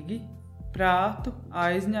 nemitīgi prātu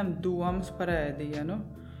aizņem domas par ēdienu.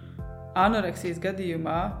 Anoreksijas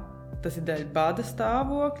gadījumā tas ir dēļ bada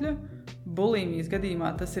stāvokļa, bulimijas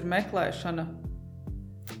gadījumā tas ir meklēšana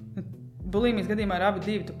bulimijas gadījumā ir abi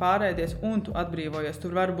divi, tu pārēdies un tu atbrīvojies.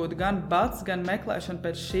 Tur var būt gan bats, gan meklēšana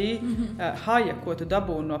pēc šī haja, ko tu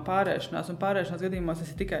dabūni no pārēšanās. Un pārēšanās gadījumos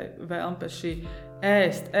tas ir tikai vēlme pēc šī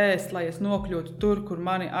ēst, lai es nokļūtu tur, kur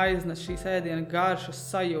mani aiznes šīs ēdiena garšas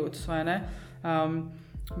sajūtas, vai ne?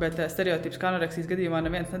 Bet stereotips, ka anoreksijas gadījumā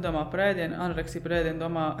neviens nedomā par ēdienu, anoreksija par ēdienu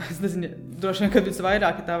domā, es nezinu, droši vien, kad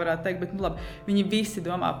visvairāk, ja tā varētu teikt, bet labi, viņi visi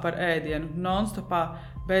domā par ēdienu, non-stopā,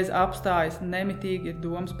 bez apstājas, nemitīgi ir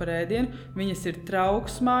domas par ēdienu, viņas ir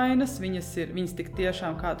trauksmainas, viņas tik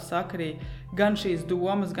tiešām, kā tu saki, arī gan šīs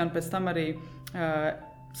domas, gan pēc tam arī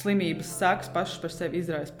slimības sekas pašas par sevi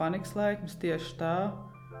izraisa panikas lēkmes, tieši tā,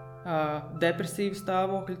 depresīvu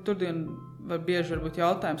stāvokļi, turdien bieži varbūt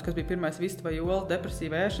jautājums, kas bija pirmais vista vai olas,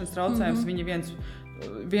 depresīva ēšanas traucējums, viņi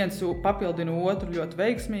viens papildina otru ļoti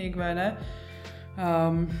veiksmīgi, vai ne?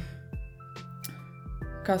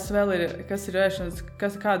 Kas vēl ir, ēšanas,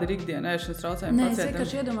 kāda ir ikdiena ēšanas traucējuma pacientam? Es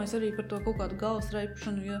vienkārši iedomājos arī par to kaut kādu galvas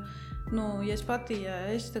reipšanu, jo, ja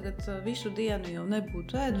es tagad visu dienu jau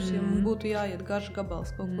nebūtu ēdusi, ja man būtu jāiet garš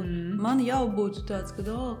gabals kaut kur, man jau būtu tāds, ka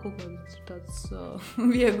kaut kāds tāds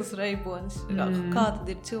viegls reibonis. Kā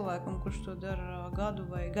tad ir cilvēkam, kurš to dara gadu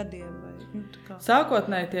vai gadiem? Vai, kā?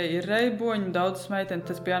 Sākotnēji tie ir reiboņi, daudzas meitenes,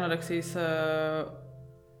 tas pie anoreksijas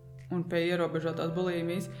un pie ierobežotās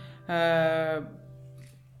bulimijas.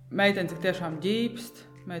 Meitenes tik tiešām ģīpst,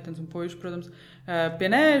 meitenes un puiši, protams. Pie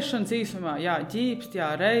nēšanas īsumā, ģīpst,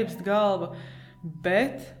 reibst galva,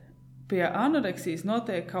 bet pie anoreksijas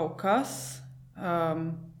notiek kaut kas,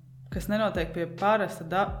 kas nenotiek pie parasta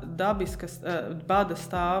dabiskas bada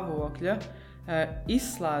stāvokļa,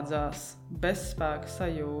 izslēdzās bezspēka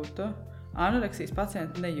sajūta. Anoreksijas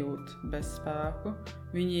pacienti nejūt bezspēku.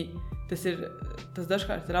 Tas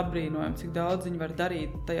dažkārt ir apbrīnojami, cik daudz viņi var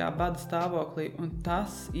darīt tajā bada stāvoklī, un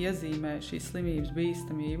tas iezīmē šīs slimības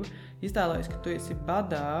bīstamību. Iztēlojies, ka tu esi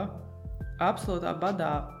badā, absolūtā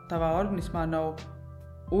badā, tavā organismā nav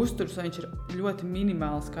uzturs, vai viņš ir ļoti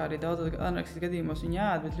minimāls, kā arī daudz anoreksijas gadījumos viņi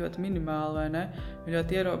ēd, bet ļoti minimāli, vai ne? Ir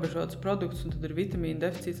ļoti ierobežots produkts, un tad ir vitamīna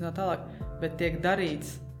deficīts un tā tālāk, bet tiek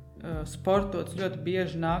darīts sportots, ļoti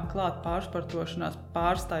bieži nāk klāt pārsportošanās,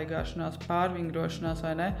 pārstaigāšanās, pārvingrošanās,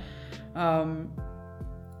 vai ne?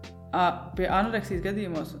 Pie anoreksijas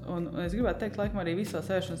gadījumos, un es gribētu teikt, laikam arī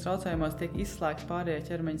visos ēšanas traucējumos tiek izslēgts pārējie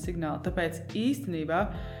ķermeņa signāli. Tāpēc īstenībā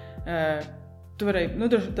tu varēji,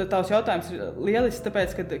 tavs jautājums ir lielisks,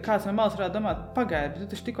 tāpēc, ka kāds no malas varētu domāt, pagaidi, tu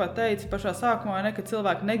taču tikko teici pašā sākumā, ka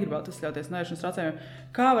cilvēki negribētu atvesļoties no ēšanas traucējumiem.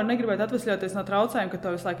 Kā var negribēt atvesļoties no traucējumiem, ka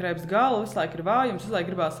tev visu laiku reibst galva, visu laiku ir vājums, visu laiku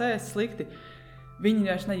gribās ēst slikti? Viņi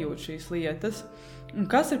vairs nejūt šīs lietas. Un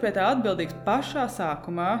kas ir pie tā atbildīgs pašā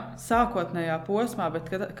sākumā, sākotnējā posmā, bet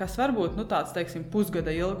kas varbūt, tāds, teiksim, pusgada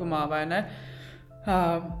ilgumā, vai ne?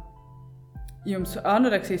 Jums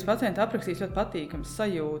anoreksijas pacienti aprakstīs ļoti patīkams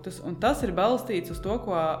sajūtas, un tas ir balstīts uz to,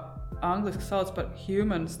 ko angliski sauc par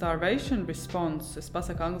human starvation response. Es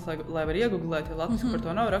pasaku angliski, lai var iegooglēt, jo latviski par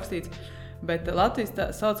to nav rakstīts, bet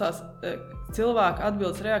Latvijas saucās cilvēka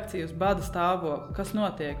atbildes reakcija uz bada stāvokli. Kas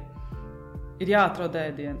notiek? Ir jāatrod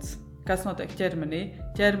ēdiens. Kas notiek ķermenī?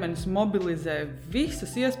 Ķermenis mobilizē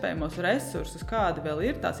visus iespējamos resursus, kādi vēl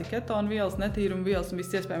ir. Tās ir ketonvielas, netīrumvielas un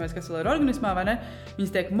viss iespējamais, kas vēl ir organismā, vai ne?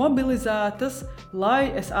 Viņas tiek mobilizētas, lai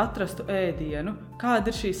es atrastu ēdienu. Kāda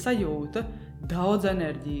ir šī sajūta? Daudz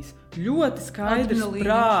enerģijas. Ļoti skaidrs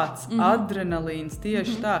prāts, adrenalīns,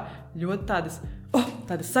 tieši tā. Ļoti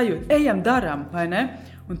tādas sajūta. Ejam, daram, vai ne?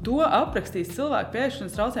 Un to aprakstīs cilvēku pie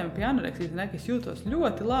ēšanas traucējumiem pie anoreksijas, ka es jūtos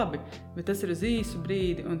ļoti labi, bet tas ir uz īsu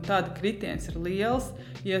brīdi, un tad kritiens ir liels,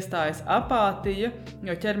 iestājas apātija,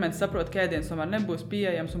 jo ķermenis saprot, ka ēdiens tomēr nebūs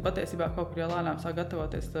pieejams, un patiesībā kaut kur jau lēnām sāk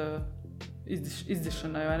gatavoties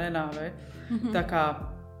izdzišanai vai nenāvei. Tā kā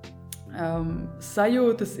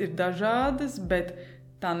sajūtas ir dažādas, bet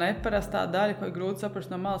tā neparastā daļa, ko ir grūti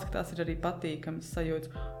saprast no malas, ka tās ir arī patīkamas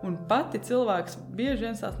sajūtas. Un pati cilvēks bieži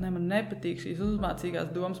vien stāsta, man nepatīk šīs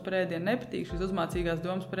uzmācīgās domas par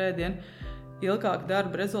ēdienu, Ilgāk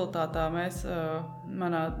darba rezultātā mēs,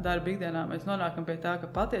 manā darba ikdienā, mēs nonākam pie tā, ka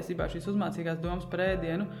patiesībā šīs uzmācīgās domas par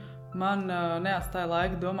ēdienu man neatstāja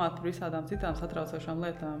laika domāt par visādām citām satraucošām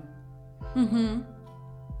lietām.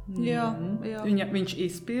 Jā. Viņš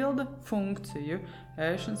izpilda funkciju.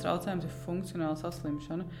 Ēšanas traucējums ir funkcionāla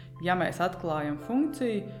saslimšana. Ja mēs atklājam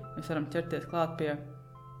funkciju, mēs varam ķerties klāt pie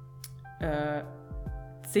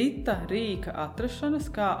cita rīka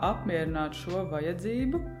atrašanas, kā apmierināt šo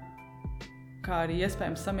vajadzību, kā arī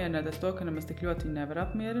iespējams samierināties to, ka nemaz tik ļoti viņi nevar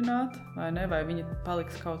apmierināt, vai viņi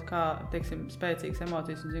paliks kaut kā, teiksim, spēcīgas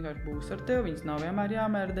emocijas un vienkārši būs ar tevi, viņas nav vienmēr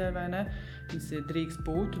jāmērdē, vai ne? Viņas drīkst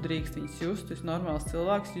būt, drīkst viņas just, tu esi normāls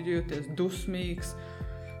cilvēks, jūties dusmīgs,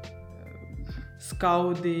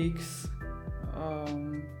 skaudīgs,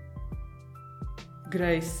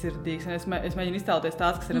 greizsirdīgs. Es mēģinu iztēloties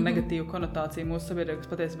tās, kas ir negatīva konotācija mūsu sabiedrībā,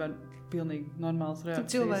 kas patiesībā ir pilnīgi normāls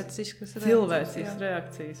reakcijas. Cilvēciskas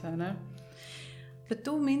reakcijas, vai ne? Bet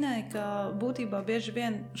tu minēji, ka būtībā bieži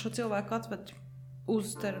vien šo cilvēku atved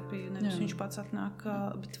uz terapiju, nevis viņš pats atnāk,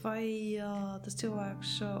 bet vai tas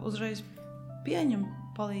cilvēks uzreiz pieņem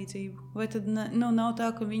palīdzību? Vai tad nav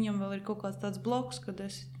tā, ka viņam vēl ir kaut kāds tāds bloks, kad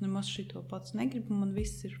es nemaz šito pats negribu, man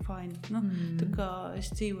viss ir fine. Tā kā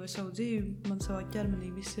es dzīvoju savu dzīvi, man savā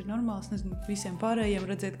ķermenī viss ir normāls, nezinu, visiem pārējiem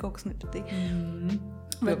redzēt kaut kas nepatīk.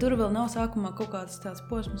 Vai tur vēl nav sākumā kaut kāds tāds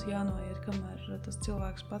posms jānoiet, kamēr tas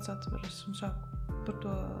cilvēks pats atveras un sāk par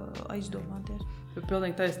to aizdomāties?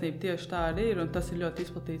 Pilnīgi taisnība, tieši tā arī ir, un tas ir ļoti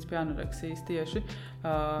izplatīts pie anoreksijas tieši.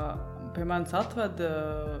 Pie manis atved,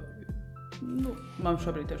 man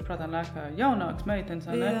šobrīd tieši prātā nāk jaunāks meitenes,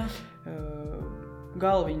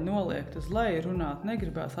 galviņu noliekt uz leju, runāt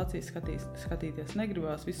negribās, acīs skatīties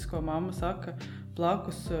negribās, viss, ko mamma saka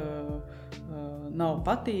blakus, nav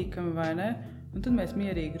patīkami, vai ne? Un tad mēs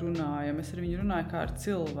mierīgi runājam. Es ar viņu runāju kā ar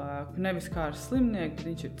cilvēku, nevis kā ar slimnieku, bet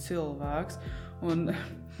viņš ir cilvēks. Un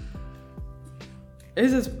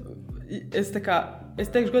es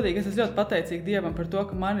teikšu godīgi, es esmu ļoti pateicīga Dievam par to,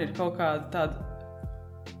 ka man ir kaut kāda tāda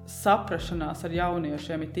saprašanās ar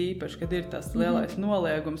jauniešiem, ir tīpaši, kad ir tas lielais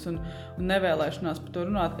noliegums un nevēlēšanās par to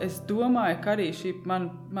runāt. Es domāju, ka arī šī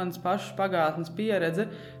manas pašas pagātnes pieredze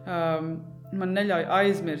man neļauj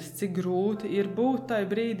aizmirst, cik grūti ir būt tajā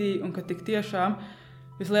brīdī, un ka tik tiešām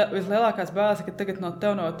vislielākās bāzes, ka tagad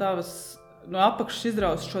no apakšas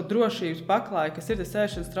izraus šo drošības paklāju, kas ir tas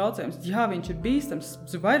ēšanas traucējums. Jā, viņš ir bīstams,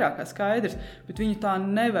 vairāk kā skaidrs, bet viņu tā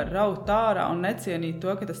nevar raut ārā un necienīt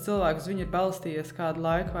to, ka tas cilvēks uz viņu ir balstījies kādu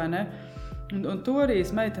laiku, vai ne? Un to arī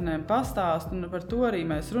es meitenēm pastāstu, un par to arī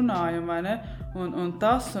mēs runājam, vai ne? Un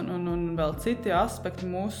tas, un vēl citi aspekti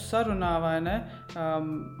mūsu sarunā, vai ne?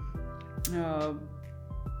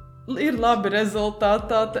 Ir labi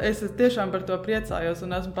rezultāti. Es tiešām par to priecājos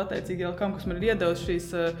un esmu pateicīga Jelkam, kas man ir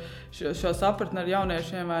iedevis šo sapratni ar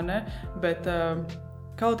jauniešiem, vai ne? Bet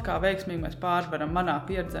kaut kā veiksmīgi mēs pārvaram, manā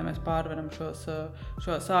pieredzē mēs pārvaram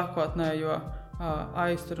šo sākotnējo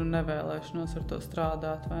aizturu un nevēlēšanos ar to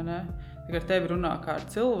strādāt, vai ne? Ar tevi runā kā ar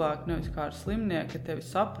cilvēku, nevis kā ar slimnieku, ka tevi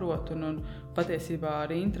saprot un patiesībā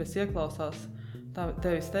arī interesi ieklausās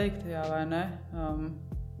tevis teiktajā, vai ne?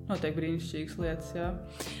 Notiek brīnišķīgas lietas, jā.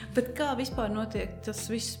 Bet kā vispār notiek tas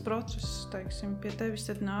viss process, teiksim, pie tevis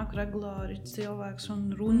tad nāk regulāri cilvēks un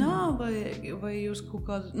runā, vai jūs kaut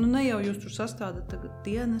kādu, ne jau jūs tur sastādat tagad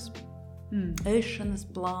dienas, ēšanas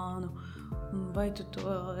plānu, vai tu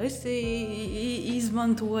to esi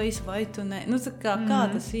izmantojis, vai tu ne? Kā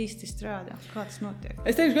tas īsti strādā? Kā tas notiek?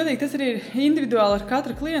 Es teikšu godīgi, tas arī ir individuāli ar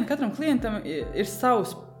katru klientu. Katram klientam ir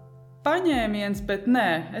savs paņēmiens, bet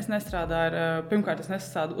nē, es nestrādāju pirmkārt, es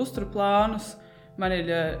nesastādu uzturplānus. Man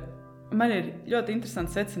ir ļoti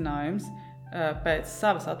interesants secinājums pēc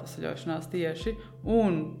savas atvesaļošanās tieši,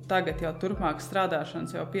 un tagad jau turpmāk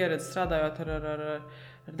strādāšanas, jau pieredze strādājot ar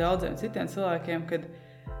daudziem citiem cilvēkiem, kad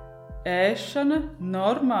ēšana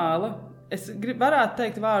normāla, es varētu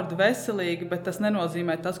teikt vārdu veselīgi, bet tas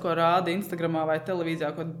nenozīmē tas, ko rāda Instagramā vai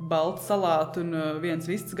televīzijā, ko baltu salātu un viens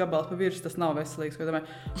vistas gabals pa virsmu, tas nav veselīgs.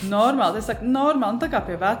 Normāli, es saku, normāli, tā kā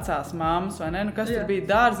pie vecās mammas, vai ne? Kas tur bija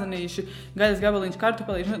dārzenīši, gaļas gabaliņš,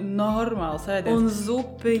 kartupelīši, normāls ēdiens. Un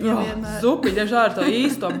zupiņa vienmēr. Zupiņa, žāri to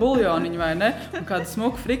īsto buljoniņu, vai ne? Un kādu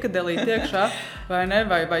smuku frikadelīti iekšā, vai ne?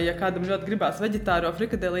 Vai ja kādam ļoti gribās veģetāro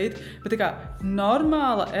frikadelīti. Bet tā kā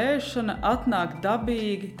normāla ēšana atnāk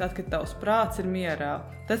dabīgi, tad, kad tavs prāts ir mierā.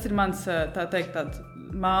 Tas ir mans, tā teikt, tāds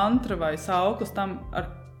mantra vai sauklis tam,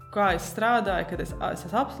 ar kā es strādāju, kad es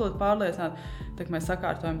esmu absolūti pārliecināta, tad mēs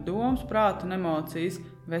sakārtojam domas, prātu un emocijas,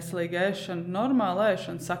 veselīga ēšana, normāla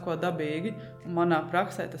ēšana sako dabīgi, un manā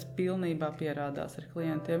praksē tas pilnībā pierādās ar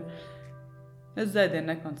klientiem. Mēs ēdienu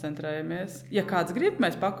nekoncentrējamies. Ja kāds grib,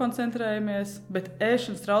 mēs pakoncentrējamies, bet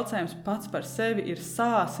ēšanas traucējums pats par sevi ir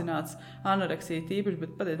sāsināts, anoreksija tīpaši,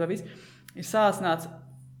 bet patiesībā viss ir sāsināts,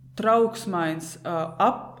 trauksmains,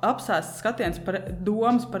 apsēsts skatiens par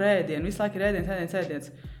domas par ēdienu. Visu laiku ir ēdiens.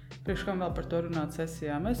 Priekš kam vēl par to runāt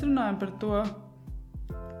sesijā? Mēs runājam par to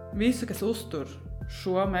visu, kas uztur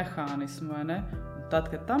šo mehānismu, vai ne? Un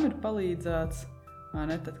tad, kad tam ir palīdzēts, vai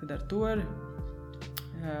ne? Tad, kad ar to ir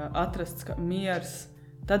atrasts miers,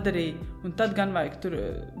 tad arī, un tad gan vajag tur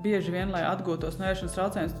bieži vien, lai atgūtos no ēšanas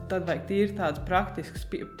traucējums, tad vajag tīri tāds praktisks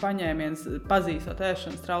paņēmiens, pazīstot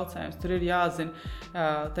ēšanas traucējums. Tur ir jāzina,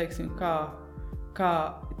 teiksim, kā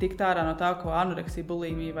tikt ārā no tā, ko anoreksija,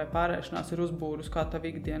 bulimija vai pārēšanās ir uzbūrus, kā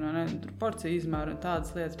tavu ikdienu, ne? Tur porcija izmēra un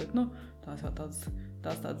tādas lietas, bet, tās jau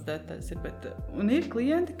tādas detaļas ir. Un ir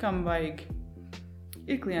klienti, kam vajag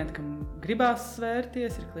Ir klienti, kam gribās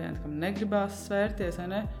svērties, ir klienti, kam negribās svērties, vai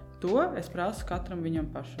ne? To es prasu katram viņam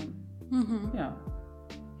pašam. Jā.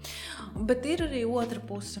 Bet ir arī otra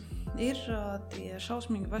puse. Ir tie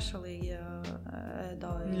šausmīgi veselīgi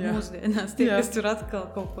ēdāji mūsdienās, tie, kas tur atkal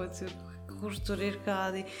kaut ko tur, kurš tur ir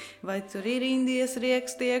kādi, vai tur ir Indijas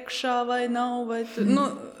rieksti iekšā vai nav, vai tur,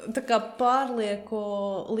 tā kā pārlieku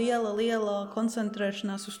liela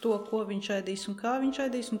koncentrēšanās uz to, ko viņš ēdīs un kā viņš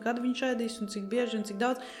ēdīs un kad viņš ēdīs un cik bieži un cik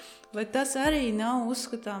daudz. Vai tas arī nav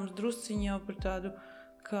uzskatāms drusciņi jau par tādu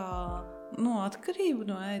kā atkarību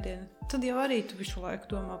no ēdiena? Tad jau arī tu visu laiku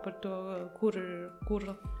domā par to,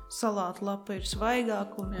 kura salāta lapa ir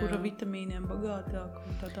svaigāka un kura vitamīniem bagātāka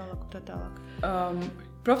un tā tālāk.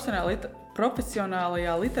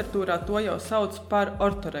 Profesionālajā literatūrā to jau sauc par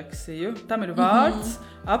ortoreksiju. Tam ir vārds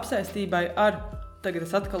apsēstībai ar, tagad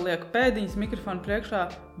es atkal lieku pēdiņas mikrofonu priekšā,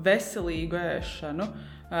 veselīgu ēšanu.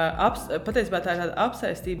 Patiesībā tā ir tāda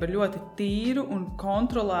apsēstība ar ļoti tīru un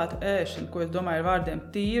kontrolētu ēšanu, ko es domāju ar vārdiem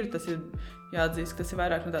tīru, tas ir jāatzīst, ka tas ir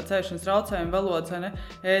vairāk no tādas ēšanas traucējuma valodas, vai ne?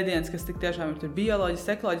 Ēdiens, kas tik tiešām ir tur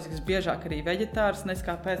bioloģisks, ekoloģisks, biežāk arī veģetārs, nes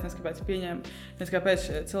kāpēc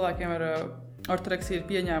cilvēkiem ar ortoreksija ir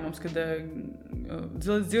pieņēmums, kad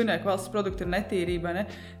dzīvnieku valsts produkti ir netīrība, ne?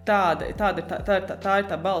 Tā ir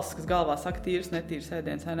tā balss, kas galvā saka tīrs, netīrs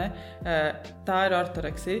ēdiens, vai ne? Tā ir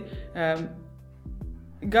ortoreksija.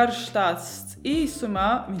 Garš stāsts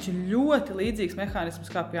īsumā, viņš ir ļoti līdzīgs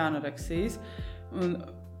mehānisms kā pie anoreksijas. Un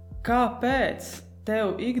kāpēc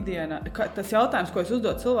tev ikdienā, tas jautājums, ko es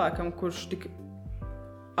uzdodu cilvēkam, kurš tik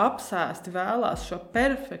apsēsti vēlās šo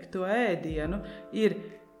perfekto ēdienu,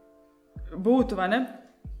 būtu, vai ne?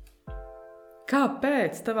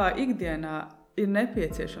 Kāpēc tavā ikdienā ir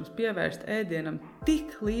nepieciešams pievērst ēdienam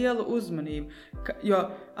tik lielu uzmanību? Jo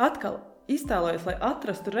atkal iztēlojies, lai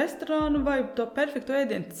atrastu restorānu vai to perfektu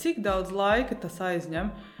ēdienu, cik daudz laika tas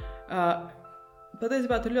aizņem.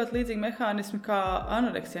 Patiesībā tur ļoti līdzīgi mehānismi kā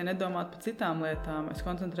anoreksija, nedomāt par citām lietām. Es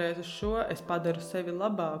koncentrējos uz šo, es padaru sevi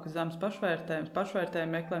labāku, zemes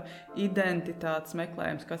pašvērtējumu meklējumu, identitātes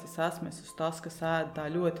meklējums, kas es esmu, es uz tas, kas ēd tā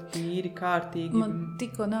ļoti tīri, kārtīgi. Man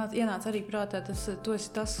tikko ienāca arī prātā, tu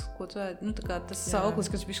esi tas, ko tu ēd, tā kā tas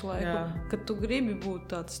sauklis, kas visu laiku, kad tu gribi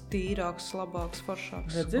būt tāds tīrāks, labāks,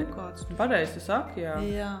 foršāks. Redzi? Pareizi tu saki,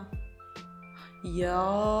 Jā,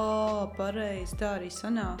 pareizi, tā arī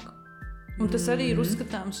sanāk. Un tas arī ir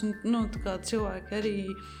uzskatāms, un tā kā cilvēki arī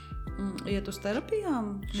iet uz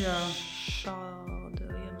terapijām šāda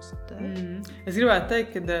iemesla dēļ. Es gribētu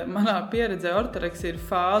teikt, ka manā pieredzē ortoreksija ir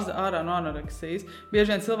fāze ārā no anoreksijas.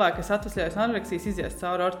 Bieži vien cilvēki, kas atvesļojas no anoreksijas, izies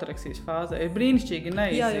cauri ortoreksijas fāzē. Ir brīnišķīgi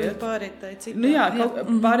neiziet. Jā, jau pāriet tai citā.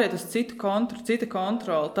 Pāriet uz cita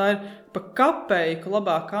kontroli. Tā ir pa kapeiku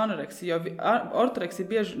labāka anoreksija, jo ortoreksija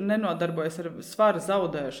bieži nenodarbojas ar svara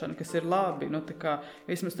zaudēšanu, kas ir labi. Tā kā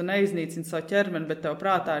vismaz tu neiznīcini savu ķermeni, bet tev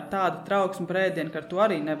prātā ir tāda trauksme par ēdienu, ka ar to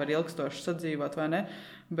arī nevar ilgstoši sadzīvot, vai ne?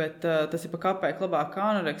 Bet tas ir pa kapeiku labāka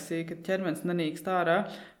anoreksija, kad ķermenis nenīkst ārā,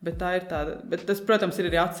 bet tā ir tāda, bet tas, protams, ir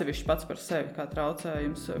arī atsevišķi pats par sevi kā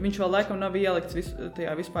traucējums. Viņš vēl laikam nav ielikts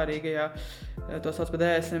tajā vispārīgajā, to sauc par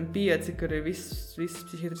DSM-5, kur ir visas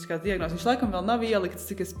psihiatriskās diagnozes. Viņš laikam vēl nav ielikts,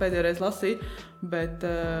 cik es pēdējais lasīju, bet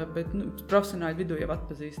profesionāļu vidū jau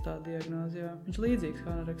atpazīst tā diagnozi, jā. Viņš līdzīgs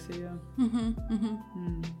kā anoreksija, jā.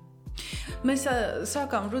 Mēs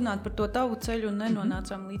sākām runāt par to tavu ceļu un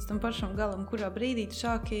nenonācām līdz tam pašam galam, kurā brīdī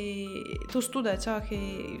tu studēt sāki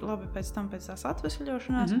labi pēc tās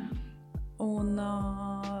atvesļošanās. Un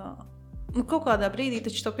kaut kādā brīdī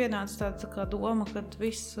taču tev pienāca tāda kā doma, ka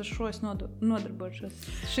viss ar šo es nodarbošos.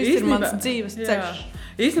 Šis ir mans dzīves ceļš.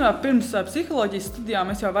 Īstenībā pirms psiholoģijas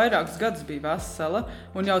studijām es jau vairākus gadus biju vesela,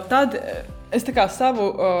 un jau tad es tā kā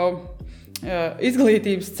savu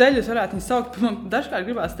izglītības ceļus varētu viņu saukt. Man dažkārt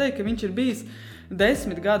gribās teikt, ka viņš ir bijis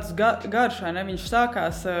 10 gadus garš, ne? Viņš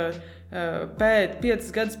sākās 5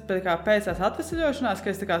 gadus pēc tās atvesļošanās,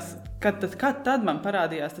 kad tad man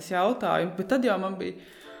parādījās tas jautājums, bet tad jau man bija,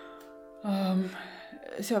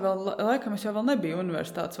 es jau vēl nebiju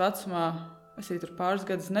universitātes vecumā. Es arī tur pāris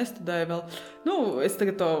gadus nestudēju vēl. Es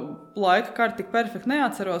tagad to laika karti tik perfekti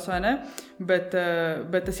neatceros, vai ne? Bet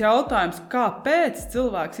tas jautājums, kāpēc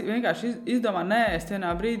cilvēks vienkārši izdomā neēst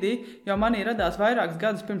vienā brīdī, jau manī radās vairākus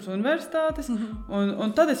gadus pirms universitātes,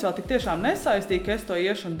 un tad es vēl tik tiešām nesaistīju, ka es to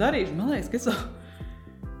iešu un darīšu. Man liekas, ka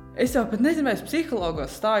es jau pat nezinu, vai es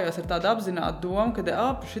psihologos stājos ar tādu apzinātu domu, ka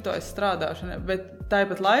šito es strādāšu, bet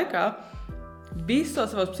tāpat laikā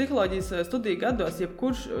visos savos psiholoģijas studiju gados,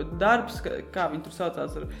 jebkurš darbs, kā viņi tur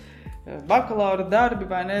saucās, bakalaura darbi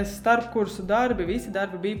vai ne, starpkursu darbi, visi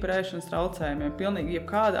darbi bija par ēšanas traucējumiem. Pilnīgi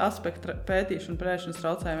jebkāda aspekta pētīšana par ēšanas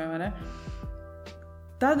traucējumiem, vai ne?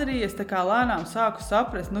 tad arī es tā kā lēnām sāku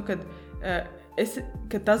saprast,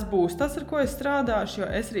 ka tas būs tas, ar ko es strādāšu, jo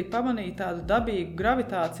es arī pamanīju tādu dabīgu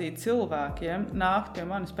gravitāciju cilvēkiem nākt pie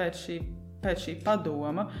manis pēc šī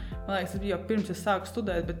padoma. Man liekas, tas bija jau pirms es sāku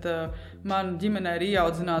studēt, bet man ģimenē ir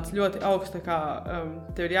ieaudzināts ļoti augsts,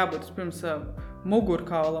 tev ir jābūt pirms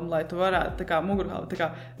mugurkaulam, lai tu varētu, tā kā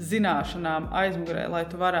zināšanām aizmugurē, lai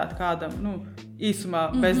tu varētu kādam, īsumā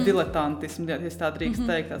bez diletantismu, ja tā drīkst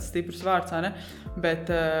teikt, tāds stiprs vārds, ne? Bet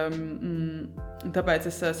tāpēc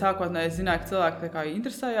es sākotnēji zināju, ka cilvēki tā kā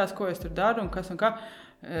interesējās, ko es tur daru un kas un kā.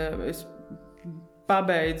 Es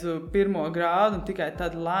pabeidzu 1. grādu un tikai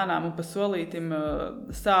tad lēnām un pa solītim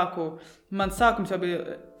sāku. Mans sākums jau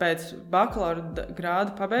bija pēc bakalaura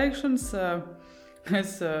grāda pabeigšanas.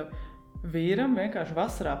 Es vīram vienkārši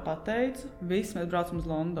vasarā pateicu, visi mēs braucam uz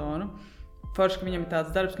Londonu. Forši, ka viņam ir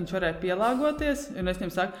tāds darbs, ka viņš varēja pielāgoties. Un es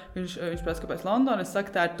viņam saku, viņš prasa, kāpēc Londona. Es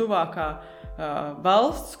saku, tā ir tuvākā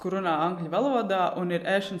valsts, kur runā angļu valodā un ir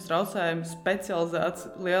ēšanas traucējumi specializēts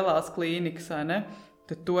lielās klīnikas, vai ne?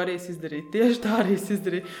 Tad to arī es izdarīju. Tieši tā arī es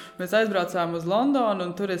izdarīju. Mēs aizbraucām uz Londonu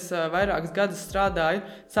un tur es vairākus gadus strādāju.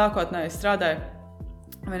 Sākotnēji strādāju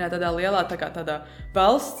vienā tādā lielā tādā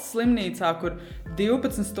valsts slimnīcā, kur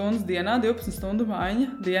 12 stundas dienā, 12 stundu maiņa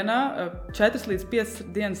dienā, 4 līdz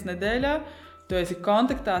 5 dienas nedēļā. Tu esi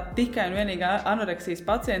kontaktā tikai un vienīgi anoreksijas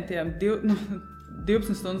pacientiem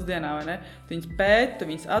 12 stundas dienā, vai ne? Tu viņus pēti, tu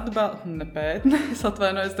viņus es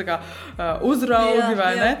atvainojos, tā kā uzraugi,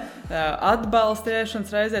 vai ne? Atbalsti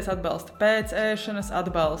ēšanas reizēs, atbalsti pēc ēšanas,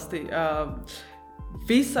 atbalsti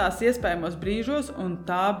visās iespējamos brīžos, un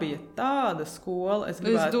tā bija tāda skola, es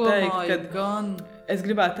gribētu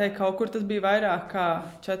teikt, kaut kur tas bija vairāk kā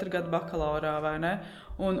 4 gadu bakalaurā, vai ne?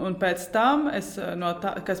 Un pēc tam,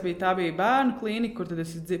 tā bija bērnu klīnika, kur tad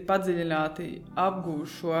es padziļināti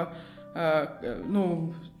apgūšu šo,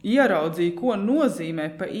 ieraudzīju, ko nozīmē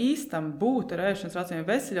pa īstam būt ar ēšanas traucējumiem,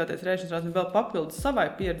 veseļoties ar ēšanas traucējumiem, vēl papildus savai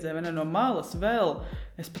pieredzē, vai ne, no malas vēl.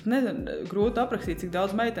 Es pat nezinu, grūti aprakstīt, cik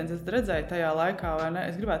daudz meitenes es redzēju tajā laikā, vai ne.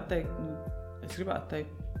 Es gribētu teikt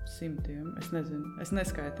 100, es nezinu, es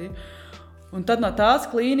neskaitīju. Un tad no tās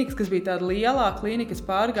klīnikas, kas bija tāda lielā klīnika, es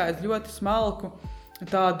pārgāju ļoti smalku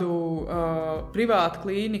tādu privātu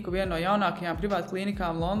klīniku, vienu no jaunākajām privātu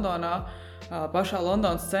klīnikām Londonā, pašā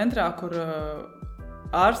Londonas centrā, kur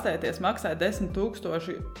ārstēties maksāja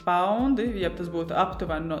 10,000 paundi, ja tas būtu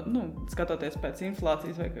aptuveni, skatoties pēc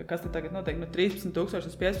inflācijas, vai kas te tagad notiek, 13,000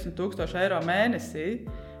 līdz 15,000 eiro mēnesī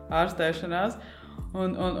ārstēšanās.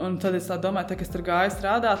 Un tad es tā domāju, ka es tur gāju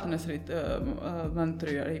strādāt, un es arī, man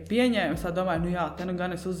tur arī pieņēmu, es tā domāju, te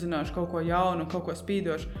gan es uzzināšu kaut ko jaunu, kaut ko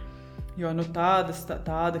spīdošu, jo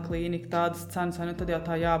tāda klīnika, tādas cenas, tad jau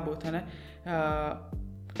tā jābūt, ne?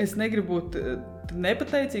 Es negribu būt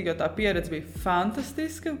nepateicīga, jo tā pieredze bija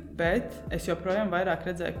fantastiska, bet es joprojām vairāk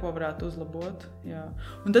redzēju, ko varētu uzlabot. Jā.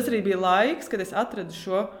 Un tas arī bija laiks, kad es atradu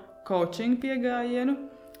šo coaching piegājienu.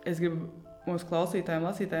 Es gribu mūsu klausītājiem,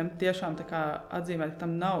 lasītājiem tiešām tā kā atzīmēt, ka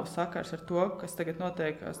tam nav sakars ar to, kas tagad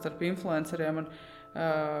notiek starp influenceriem, un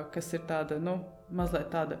kas ir tāda, mazliet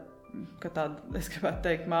tāda, es gribētu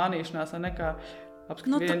teikt, mānīšanās, vai nekā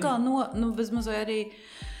apskatīt vienu. Tā kā bezmaz vai arī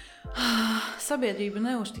sabiedrība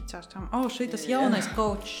neuzticās tam. Šitas jaunais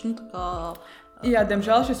coachs, Jā,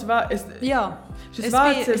 diemžēl šis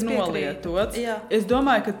vārds ir nolietots. Es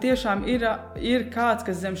domāju, ka tiešām ir kāds,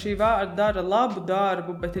 kas zem šī vārda dara labu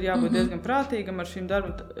darbu, bet ir jābūt diezgan prātīgam ar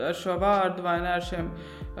šo vārdu vai ne ar šiem,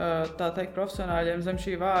 tā teikt, profesionāļiem zem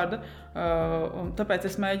šī vārda. Un tāpēc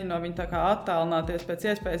es mēģinu no viņa tā kā attālināties pēc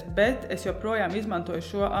iespējas, bet es joprojām izmantoju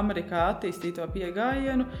šo Amerikā attīstīto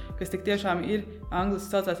piegājienu, kas tik tiešām ir angliski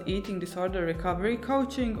saucās Eating Disorder Recovery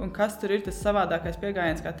Coaching, un kas tur ir tas savādākais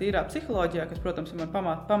piegājiens kā tīrā psiholoģijā, kas, protams, ir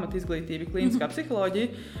man pamat izglītība klīniskā psiholoģija,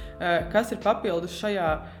 kas ir papildus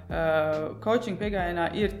šajā coaching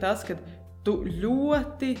piegājienā, ir tas, ka tu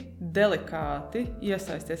ļoti delikāti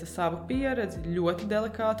iesaisties ar savu pieredzi, ļoti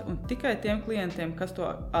delikāti, un tikai tiem klientiem, kas to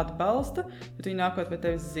atbalsta, bet viņi nākot pie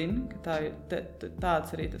tevis zina, ka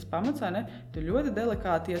tāds arī tas pamats, vai ne? Tu ļoti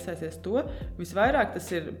delikāti iesaisties to. Visvairāk tas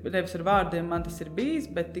ir, nevis ar vārdiem man tas ir bijis,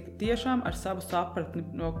 bet tik tiešām ar savu sapratni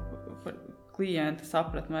no klienta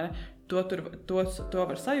sapratni, vai ne? To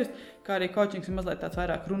var sajust, kā arī coachings ir mazliet tāds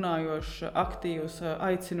vairāk runājošs, aktīvs,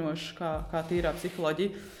 aicinošs, kā tīrā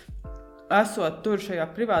psiholoģija. Esot tur šajā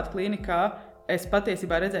privāta klīnikā, es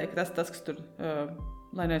patiesībā redzēju, ka tas kas tur,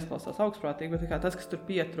 lai neizklausās augstprātīgi, bet tas, kas tur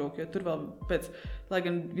pietrūk, jo tur vēl lai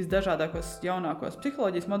gan visdažādākos jaunākos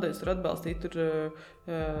psiholoģijas modeļus tur atbalstīt,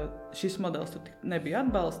 šis modelis tur nebija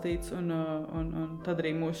atbalstīts, un tad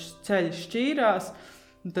arī mūsu ceļi šķīrās.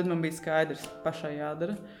 Un tad man bija skaidrs, pašai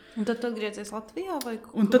jādara. Un tad tu atgriezies Latvijā?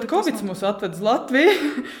 Un tad Covid mūs atved uz Latviju.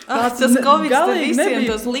 Tas Covid visiem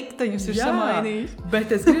tos likteņus ir samainījis.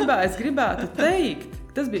 Bet es gribētu teikt,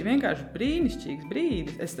 tas bija vienkārši brīnišķīgs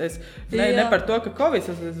brīdis. Ne par to, ka Covid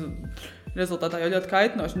rezultātā jau ļoti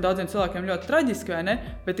kaitinoši un daudziem cilvēkiem ļoti traģiski, vai ne?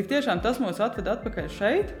 Bet tik tiešām tas mūs atved atpakaļ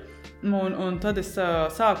šeit. Un tad es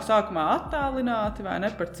sāku sākumā attālināti, vai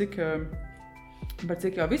ne? Par cik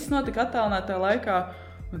jau viss notika attālinātajā laikā.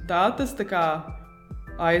 Un tā tas tā kā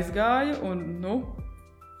aizgāja, un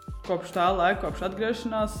kopš tā laika, kopš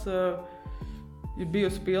atgriešanās ir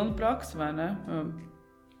bijusi pilna praksa, vai ne?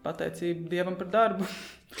 Pateicība Dievam par darbu.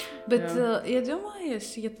 Bet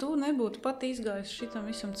iedomājies, ja tu nebūtu pat izgājis šitam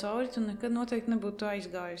visam cauri, tu nekad noteikti nebūtu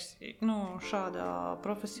aizgājis šādā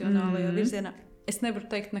profesionālajā virzienā. Es nevaru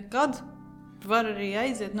teikt nekad, var arī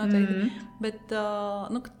aiziet noteikti, bet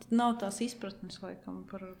nav tās izpratnes laikam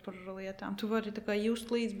par lietām. Tu vari tā kā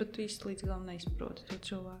just līdz, bet tu īsti līdz galam neizproti to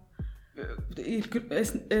cilvēku.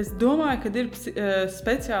 Es domāju, ka ir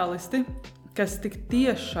speciālisti, kas tik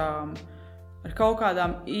tiešām ar kaut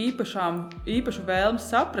kādām īpašu vēlmi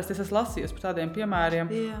saprast. Es esmu lasījusi par tādiem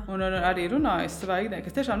piemēriem un arī runājis savā ikdienā,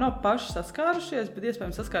 kas tiešām nav paši saskārušies, bet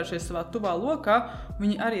iespējams saskārušies savā tuvā lokā.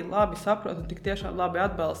 Viņi arī labi saprot un tik tiešām labi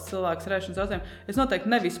atbalsta cilvēkus ar ēšanas traucējumiem. Es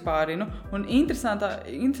noteikti nevispārinu. Un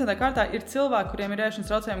interesantā kārtā ir cilvēki, kuriem ir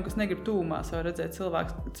ēšanas traucējumi, kas negrib tūmā sev redzēt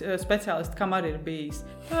cilvēku speciālisti, kam arī ir bijis.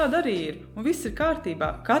 Tāda arī ir. Un viss ir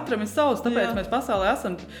kārtībā. Katram ir savs, tāpēc mēs pasaulē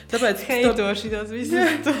esam. Heitoši tās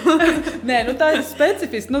visas. Nē, tā ir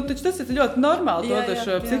specifiski. Taču tas ir ļoti normāli.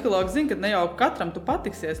 To psihologi zina, ka ne jau katram tu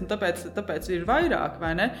patiksies, un tāpēc ir vairāk,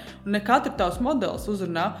 vai ne? Un ne katru tavs modelis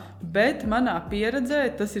uzrunā, bet manā pieredzē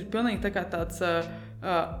tas ir pilnīgi tā kā tāds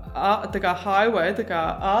tā kā highway, tā kā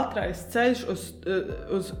ātrais ceļš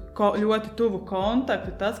uz ļoti tuvu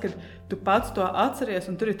kontaktu. Tas, kad tu pats to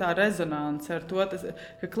atceries, un tur ir tā rezonance ar to,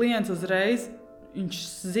 ka klients uzreiz, viņš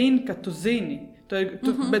zina, ka tu zini.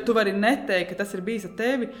 Bet tu vari neteikt, ka tas ir bijis ar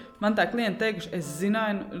tevi. Man tā klienti teikuši, es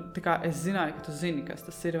zināju, ka tu zini, kas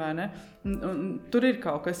tas ir, vai ne? Un tur ir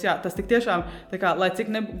kaut kas, tas tik tiešām, lai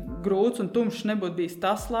cik grūts un tumšs nebūtu bijis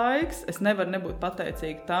tas laiks, es nevaru nebūt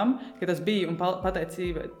pateicīga tam, ka tas bija un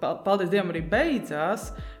pateicība, paldies Dievam, arī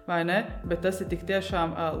beidzās, vai ne? Bet tas ir tik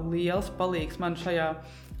tiešām liels palīgs man šajā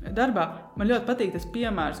darbā. Man ļoti patīk tas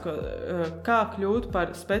piemērs, kā kļūt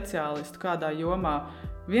par speciālistu kādā jomā.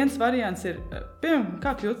 Viens variants ir,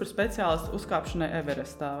 kā kļūt par speciālistu uzkāpšanai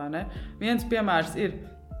Everestā, vai ne? Viens piemērs ir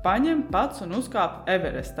paņem pats un uzkāp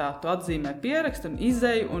Everestā. Tu atzīmē pierakstu un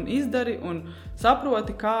izēju un izdari un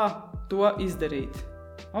saproti, kā to izdarīt.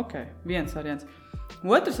 Ok, viens variants.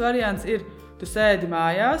 Otrs variants ir, tu sēdi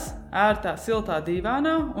mājās, ērtā, siltā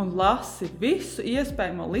dīvānā un lasi visu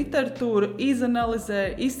iespējamo literatūru, izanalizē,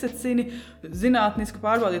 izsecini, zinātniski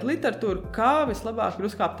pārbaudīt literatūru, kā vislabāk ir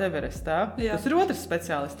uzkāpt Everestā. Tas ir otrs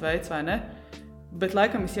speciālists veids, vai ne? Bet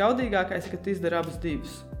laikam visjaudīgākais ir, ka tu izdari abus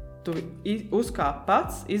divus. Tu uzkāp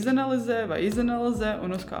pats, izanalizē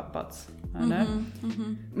un uzkāp pats. Vai ne?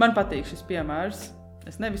 Man patīk šis piemērs.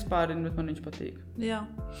 Es nevispārinu, bet man viņš patīk. Jā.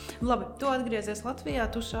 Labi, tu atgriezies Latvijā,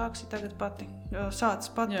 tu sāksi tagad pati. Sāc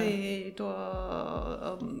pati to,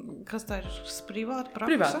 kas tā ir, privāta praksa?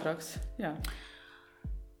 Privāta praksa, jā.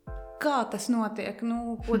 Kā tas notiek?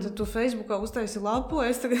 Ko tu Facebookā uztaisi lapu?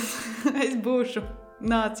 Es būšu.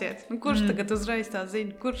 Nāciet. Kurš tagad uzreiz tā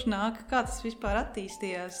zina? Kurš nāk? Kā tas vispār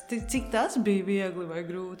attīstījās? Cik tas bija viegli vai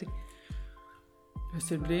grūti? Tas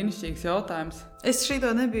ir brīnišķīgs jautājums. Es šito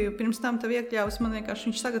nebiju pirms tam tev iekļāvis, man vienkārši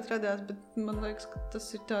viņš tagad radās, bet man liekas, ka tas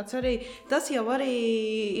ir tāds arī. Tas jau arī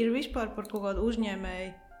ir vispār par kaut kādu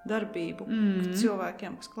uzņēmēju darbību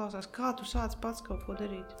cilvēkiem, kas klausās. Kā tu sāc pats kaut ko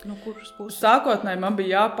darīt? No kuras puses? Sākotnēji man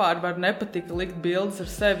bija jāpārvar, nepatika likt bildes ar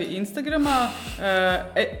sevi Instagramā.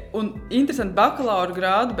 Un interesanti, bakalaura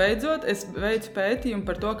grādu beidzot, es veicu pētījumu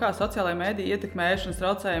par to, kā sociālajā mēdī ietekmē ēšanas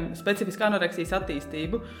traucējumu, specifiski anoreksijas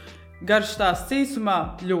attīstību. Garš stāsts īsumā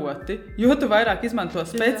ļoti, jo tu vairāk izmanto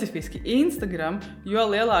specifiski Instagram, jo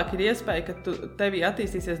lielāka ir iespēja, ka tevī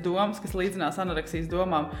attīstīsies domas, kas līdzinās anoreksijas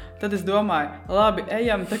domām. Tad es domāju, labi,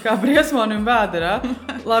 ejam tā kā briesmonim vēderā.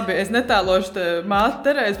 Labi, es netēlošu māti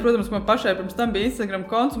Terēzi, protams, man pašai pirms tam bija Instagram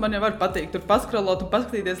konts, man jau var patikt tur paskrolot un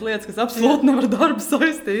paskatīties lietas, kas absolūti nevar darbu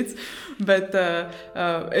saistīts. Bet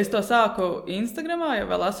es to sāku Instagramā, jau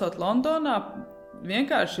vēl esot Londonā,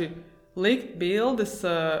 vienkārši likt bildes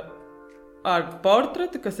ar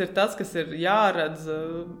portretu, kas ir tas, kas ir jāredz,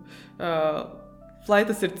 lai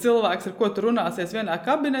tas ir cilvēks, ar ko tu runāsies vienā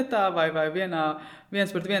kabinetā vai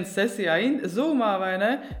viens pret viens sesijā Zoomā, vai ne?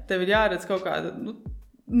 Tev ir jāredz kaut kāda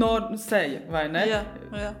seja, vai ne? Jā.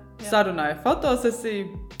 sarunāja fotosesiju,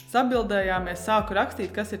 sabildējāmies, sāku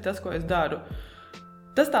rakstīt, kas ir tas, ko es daru.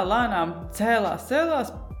 Tas tā lēnām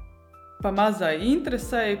cēlās pa mazai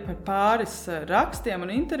interesei, par pāris rakstiem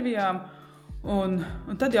un intervijām. Un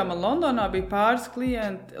tad jau man Londonā bija pāris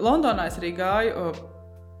klienti. Londonā es arī gāju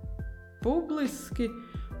publiski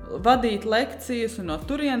vadīt lekcijas, un no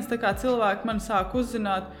turienes tā kā cilvēki mani sāk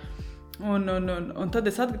uzzināt. Un tad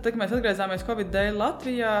kad mēs atgriezāmies Covid dēļ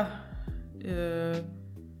Latvijā,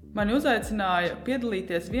 mani uzaicināja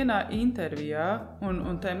piedalīties vienā intervijā,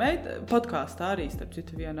 un tai podkāstā arī, starp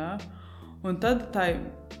citu, vienā. Un tad tai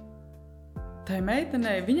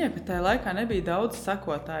meitenei, viņai pat tajā laikā nebija daudz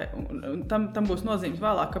sekotāju. Un tam būs nozīmes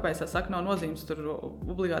vēlāk, kāpēc es saku, nav nozīmes tur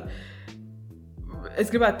obligāti.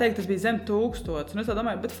 Es gribētu teikt, tas bija zem 1000. Un es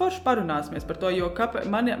domāju, bet forši parunāsimies par to, jo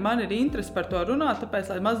man ir interesi par to runāt,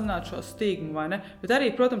 tāpēc, lai mazinātu šo stigmu, vai ne? Bet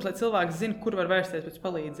arī, protams, lai cilvēks zina, kur var vērsties pēc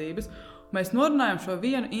palīdzības. Mēs norunājam šo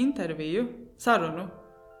vienu interviju, sarunu,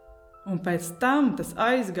 un pēc tam tas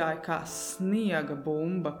aizgāja kā sniega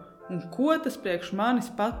bumba. Un ko tas priekš manis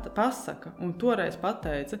pasaka, un toreiz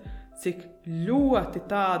pateica, cik ļoti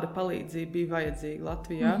tāda palīdzība bija vajadzīga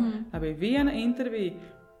Latvijā. Tā bija viena intervija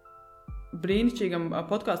brīnišķīgam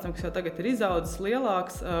podkāstam, kas jau tagad ir izaudzis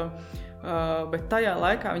lielāks, bet tajā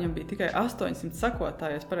laikā viņam bija tikai 800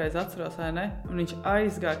 sekotāji, es pareizi atceros, vai ne? Un viņš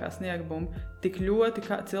aizgāja kā sniega bumba. Tik ļoti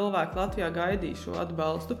cilvēki Latvijā gaidīja šo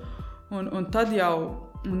atbalstu. Un tad jau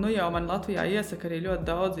man Latvijā iesaka arī ļoti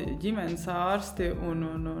daudzi ģimenes ārsti,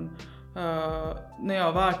 un jau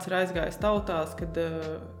vārds ir aizgājis tautās,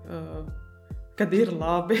 kad ir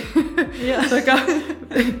labi. Tā kā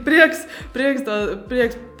prieks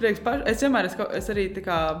es vienmēr es arī tā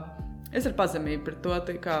kā, es ar pazemību par to,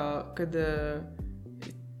 tā kā, kad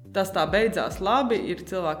tas tā beidzās labi, ir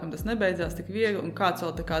cilvēkam tas nebeidzās tik viegli, un kāds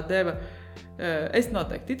vēl tā kā deva. Es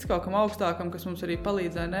noteikti ticu kaut kam augstākam, kas mums arī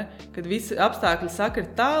palīdzēja, ne? Kad visi apstākļi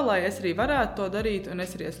sakrit tā, lai es arī varētu to darīt, un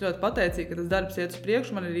es arī esmu ļoti pateicīga, ka tas darbs iet uz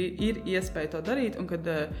priekšu, man arī ir iespēja to darīt, un kad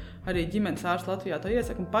arī ģimenes ārsti Latvijā to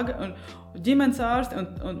iesaka, un ģimenes ārsti,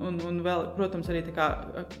 un vēl, protams, arī tā kā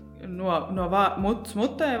no mutes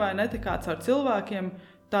mutē, vai ne, tā kā caur cilvēkiem,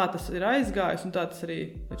 tā tas ir aizgājis, un tā tas arī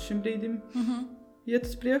līdz šim brīdim iet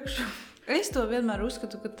uz priekšu. Es to vienmēr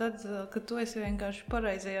uzskatu, ka tad, kad tu esi vienkārši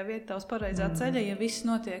pareizajā vietā, uz pareizā ceļa, ja viss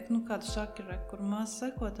notiek, kā tu saki, kur maz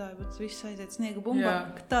sekotāji, bet viss aiziet sniega bumbā,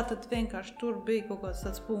 ka tā tad vienkārši tur bija kaut kāds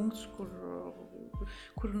tāds punkts,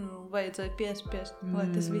 kur vajadzēja piespiest, lai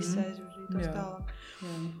tas viss aizvirzītos tālāk.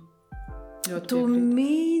 Tu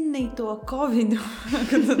mini to Covidu,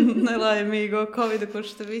 nelaimīgo Covidu,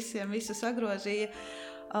 kurš te visiem visu sagrozīja.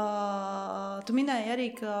 Tu minēji arī,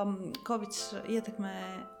 ka Covids ietekmē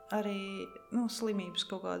arī slimības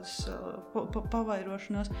kaut kādas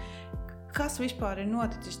pavairošanās. Kas vispār ir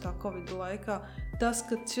noticis tā Covid laikā? Tas,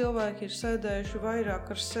 ka cilvēki ir sēdējuši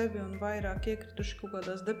vairāk ar sevi un vairāk iekrituši kaut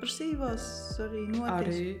kādās depresīvās arī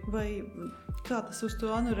noticis? Vai kā tas uz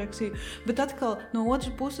to anoreksiju? Bet atkal, no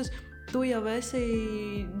otras puses, tu jau esi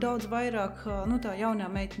daudz vairāk, tā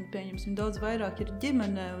jaunā meitene, pieņemsim, daudz vairāk ir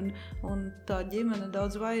ģimene, un tā ģimene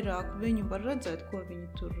daudz vairāk viņu var redzēt, ko viņi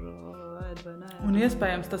tur ēd vai nē. Un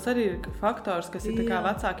iespējams, tas arī ir faktors, kas ir tā kā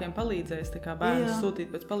vecākiem palīdzējis, tā kā bērnus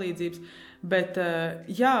sūtīt pēc palīdzības. Bet,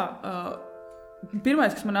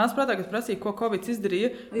 pirmais, kas man nāca prātā, kad prasīja, ko Covids izdarīja,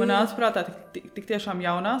 man nāca prātā tik tiešām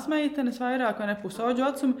jaunās meitenes vairāk, vai ne, pusauģu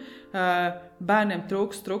vecumu, bērniem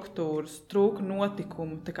trūk struktūras, trūk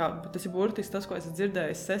notikumu. Tā kā, tas ir burtiski tas, ko es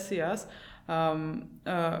dzirdēju sesijās.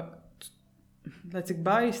 Lai cik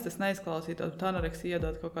baisi tas neizklausītos, bet anoreksija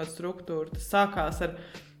iedod kaut kādu struktūru. Tas sākās ar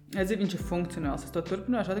viņš ir funkcionāls. Es to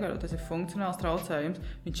turpināšu atkārtot, tas ir funkcionāls traucējums.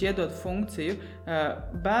 Viņš iedod funkciju.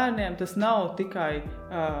 Bērniem tas nav tikai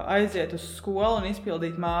aiziet uz skolu un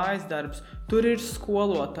izpildīt mājas darbus. Tur ir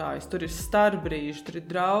skolotājs, tur ir starpbrīži, tur ir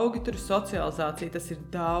draugi, tur ir socializācija. Tas ir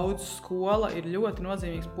daudz. Skola ir ļoti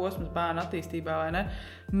nozīmīgs posms bērnu attīstībā, vai ne?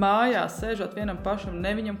 Mājās sēžot vienam pašam,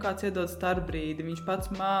 ne viņam kāds iedod starpbrīdi, viņš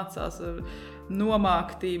pats mācās,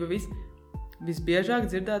 nomāktība, viss. Visbiežāk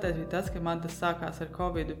dzirdētais bija tas, ka man tas sākās ar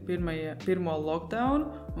Covidu pirmo lockdown,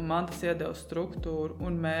 un man tas iedeva struktūru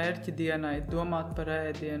un mērķi dienai, domāt par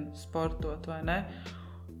ēdienu, sportot, vai ne?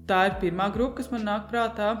 Tā ir pirmā grupa, kas man nāk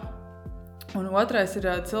prātā. Un otrais ir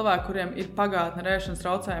cilvēki, kuriem ir pagātne ar ēšanas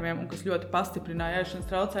traucējumiem un kas ļoti pastiprināja ēšanas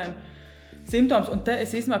traucējumu simptomus. Un te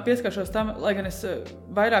es īstenībā pieskaršos tam, lai gan es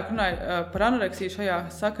vairāk runāju par anoreksiju šajā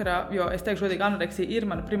sakarā, jo es teikšu godīgi, anoreksija ir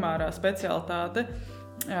mana primārā specialitāte.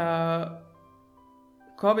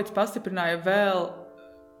 Covid pastiprināja vēl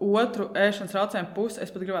otru ēšanas traucējumu pusi,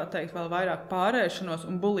 es pat gribētu teikt vēl vairāk pārēšanos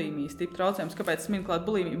un bulimijas tipu traucējumus. Kāpēc es minu klāt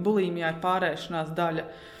bulimiju? Bulimijā ir pārēšanās daļa.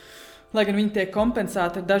 lai gan viņi tiek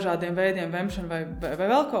kompensēti ar dažādiem veidiem vemšanu vai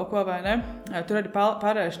vēl kaut ko, vai ne, tur arī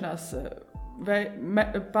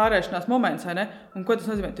pārēšanās moments, vai ne, un ko tas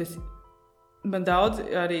nozīmē? Man daudz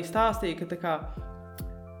arī stāstīja, ka tā kā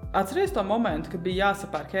atceries to momentu, kad bija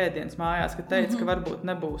jāsapērk ēdienas mājās, kad teica, ka varbūt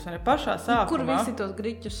nebūs, vai ne, pašā sākumā. Kur visi tos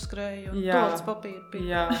griķus skrēja un todas papīra pīja.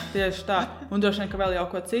 Jā, tieši tā, un droši vien, ka vēl jau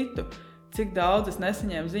ko citu, cik daudz es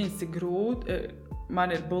nesaņēmu ziņas, cik grūti, man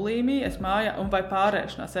ir bulimija, es mājā, un vai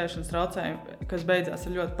pārēšanās ēšanas traucējumi, kas beidzās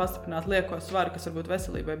ar ļoti pastiprinātu lieko svaru, kas varbūt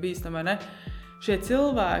veselībai bīstam, vai ne? Šie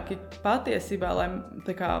cilvēki patiesībā, lai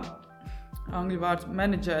tā kā angļu vārds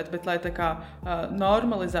menedžēt, bet lai tā kā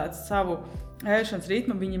normalizētu savu ēšanas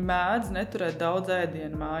ritmu, viņi mēdz neturēt daudz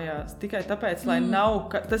ēdienu mājās. Tikai tāpēc, lai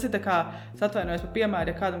nav, tas ir tā kā, es atvainojos par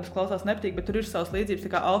piemēru, ja kādam tas klausās nepatīk, bet tur ir savas līdzības,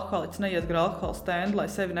 tā kā alkoholiķis neies gar alkohola stendu, lai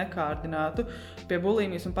sevi nekārdinātu. Pie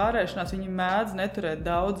bulimijas un pārēšanās viņi mēdz neturēt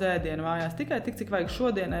daudz ēdienu mājās, tikai tik, cik vajag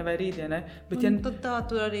šodienai vai rītdienai. Bet, ja... Tad tā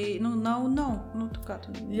tur arī, nav. Kā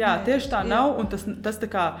tu... Jā, tieši tā nav, un tas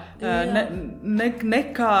tā kā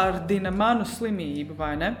nekārdina manu slimību,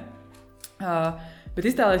 vai ne? Bet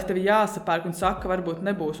iztēlēs tevi jāsapērk un saka, ka varbūt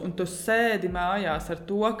nebūs. Un tu sēdi mājās ar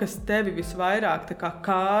to, kas tevi visvairāk tā kā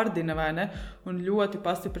kārdina, vai ne? Un ļoti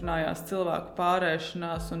pastiprinājās cilvēku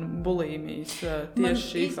pārēšanās un bulimijas tieši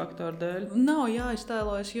šī faktora dēļ. Nav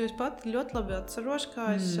jāiztēlojas, jo es pati ļoti labi atceros,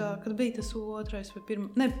 kā es, kad bija tas otrais vai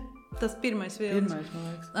tas pirmais vilnis. Pirmais, man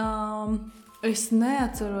liekas. Es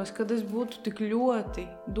neatceros, kad es būtu tik ļoti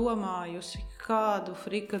domājusi, kādu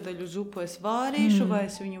frikadeļu zupu es vārīšu, vai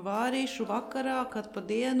es viņu vārīšu vakarā, kad pa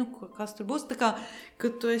dienu, kas tur būs. Tā kā,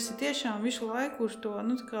 kad tu esi tiešām visu laiku uz to,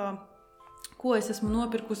 tā kā, ko es esmu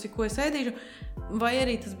nopirkusi, ko es ēdīšu, vai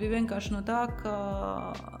arī tas bija vienkārši no tā, ka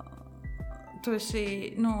tu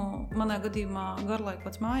esi, manā gadījumā garlaik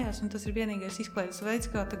pats mājās, un tas ir vienīgais izklaides veids,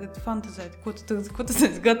 kā tagad fantazēt, ko tu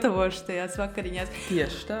esi gatavojuši tajās vakariņās.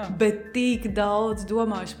 Tieši tā. Bet tik daudz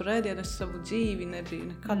domājuši par ēdienu, es savu dzīvi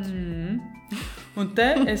nebiju nekad. Un te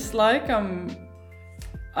es laikam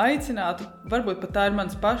aicinātu, varbūt pat tā ir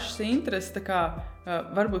mans pašas interesi, tā kā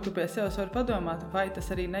varbūt tu pie sevis vari padomāt, vai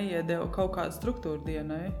tas arī neiedeva kaut kādu struktūru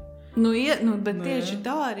dienai. Bet tieši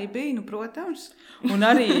tā arī bija, protams. Un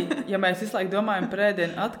arī, ja mēs visu laiku domājam par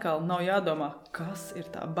ēdienu, atkal nav jādomā, kas ir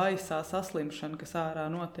tā baisā saslimšana, kas ārā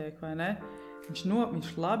notiek, vai ne?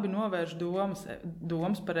 Viņš labi novērš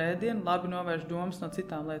domas par ēdienu, labi novērš domas no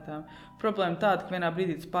citām lietām. Problēma tāda, ka vienā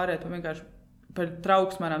brīdī tas pāriet vienkārši par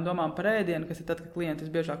trauksmēnām domām par ēdienu, kas ir tad, kad klienti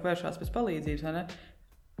visbiežāk vēršās pēc palīdzības, vai ne?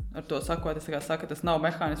 Ar to sakot, tas nav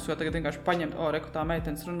mehānisms, jo tagad vienkārši paņemt, reku tā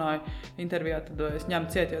meitenes runāja intervijā, tad es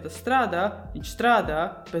ņemu ciet, jo tas strādā, viņš strādā,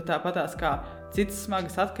 bet tāpatās kā citas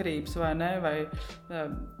smagas atkarības vai ne, vai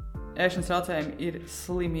ēšanas traucējumi ir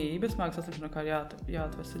slimība, smagas saslimšana, kā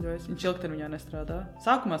jāatvesaļojas. Viņš ilgtermiņā nestrādā,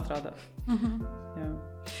 sākumā strādā. Jā.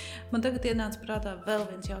 Man tagad ienāca prātā vēl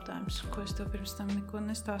viens jautājums, ko es tev pirms tam neko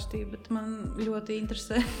nestāstīju, bet man ļoti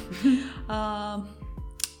interesē.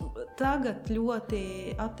 Tagad ļoti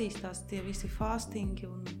attīstās tie visi fastingi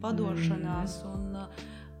un badošanās un,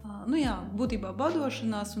 būtībā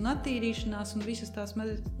badošanās un attīrīšanās un visas tās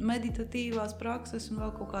meditatīvās prakses un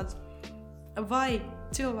vēl kaut kādas. Vai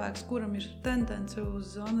cilvēks, kuram ir tendence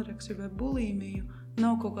uz anoreksiju vai bulimiju,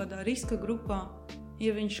 nav kaut kādā riska grupā, ja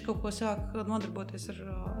viņš kaut ko sāk nodarboties ar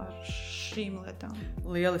šīm lietām?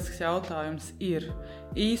 Lielisks jautājums ir.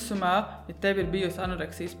 Īsumā, ja tev ir bijusi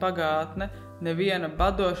anoreksijas pagātne, neviena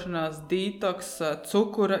badošanās, detoks,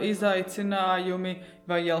 cukura izaicinājumi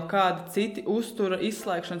vai jau kādi citi uztura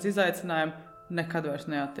izslēgšanas izaicinājumi nekad vairs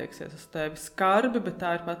neattieksies uz tevi. Skarbi, bet tā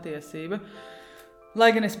ir patiesība.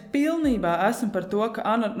 Lai gan es pilnībā esmu par to, ka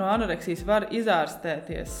no anoreksijas var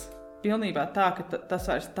izārstēties, pilnībā tā, ka tā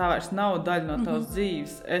vairs nav daļa no tavas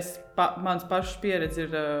dzīves. Mans pašas pieredze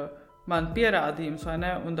ir man pierādījums, vai ne,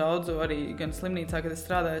 un daudzu arī gan slimnīcā, kad es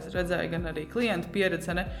strādāju, redzēju, gan arī klientu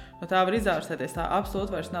pieredze, ne, no tā var izārstēties. Tā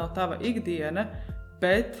absolūti vairs nav tava ikdiena,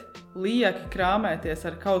 bet lieki krāmēties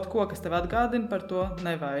ar kaut ko, kas tev atgādina par to,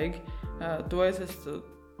 nevajag.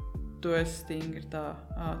 To es stingri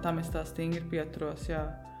tam es tā stingri pieturos, jā.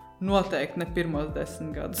 Noteikti ne pirmos 10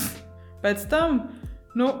 gadus. Pēc tam,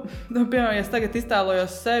 piemēram, ja es tagad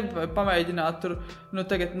iztēlojos sevi vai pamēģināt tur,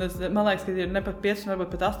 tagad, man liekas, ka ir ne pat 15,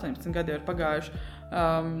 varbūt pat 18 gadi jau ir pagājuši.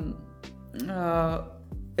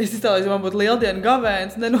 Es iztēlojos, ja man būtu lieldienu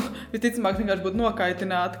gavēns, visticamāk vienkārši būtu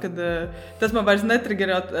nokaitināta, kad tas man vairs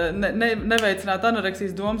neveicināt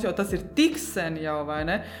anoreksijas domas, jo tas ir tik sen jau, vai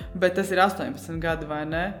ne? Bet tas ir 18 gadi, vai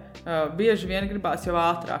ne? Bieži vien gribās jau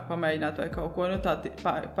ātrāk pamēģināt vai kaut ko, tā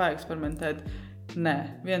paeksperimentēt. nē,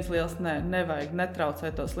 viens liels nē, nevajag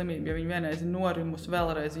netraucēt to slimību, ja viņi vienreiz ir norimus,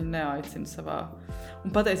 vēlreiz viņi neaicina savā.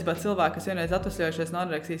 Un patiesībā cilvēki, kas vienreiz atvesļojušies no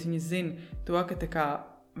anoreksijas, viņi zina to, ka tā kā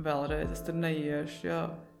vēlreiz es tur neiešu, jā.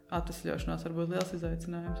 Atvesļošanās var būt liels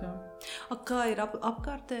izaicinājums, jā. Kā ir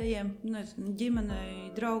apkārtējiem, nezinu, ģimenei,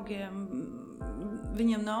 draugiem,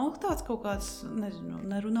 viņiem nav tāds kaut kāds, nezinu,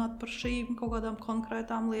 nerunāt par šīm kaut kādām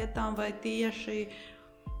konkrētām lietām, vai tieši,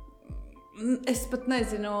 es pat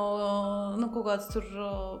nezinu, kaut kāds tur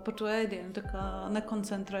par to ēdienu, tā kā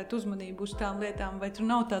nekoncentrēt uzmanību uz tām lietām, vai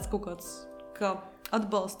tur nav tāds kaut kāds, kā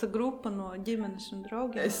atbalsta grupa no ģimenes un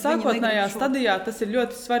draugiem. Sākotnējā stadijā tas ir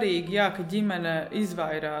ļoti svarīgi, jā, ka ģimene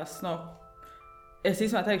izvairās no... Es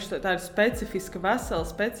īstenībā teikšu, tā ir specifiska, vesela,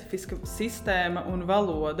 specifiska sistēma un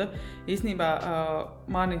valoda. Īstenībā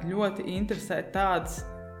mani ļoti interesē tāds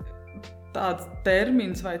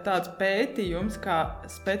termins vai tāds pētījums kā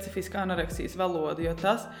specifiska anoreksijas valoda, jo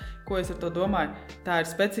tas, ko es ar to domāju, tā ir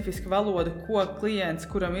specifiska valoda, ko klients,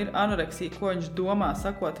 kuram ir anoreksija, ko viņš domā,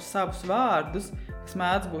 sakot ar savus vārdus, kas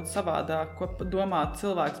mēdz būt savādāk, ko domā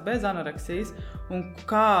cilvēks bez anoreksijas, un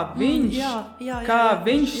kā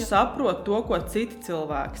viņš saprot to, ko citi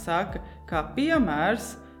cilvēki saka. Kā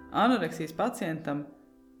piemērs, anoreksijas pacientam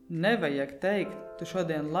nevajag teikt, tu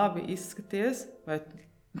šodien labi izskaties, vai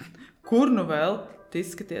kur nu vēl tu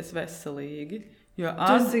izskaties veselīgi.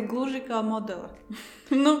 Tas ir gluži kā modele.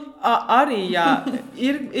 Arī, jā.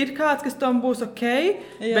 Ir kāds, kas tam būs ok,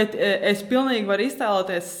 bet es pilnīgi varu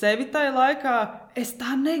iztēloties sevi tajā laikā. Es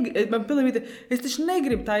taču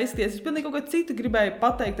negribu tā izskaties. Es pilnīgi kaut ko citu gribēju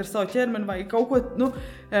pateikt ar savu ķermeni vai kaut ko,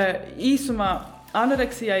 īsumā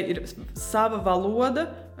anoreksijai ir sava valoda.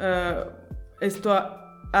 Es to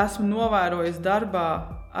esmu novērojis darbā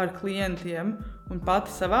ar klientiem un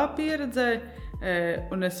pati savā pieredzē.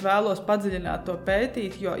 Un es vēlos padziļināt to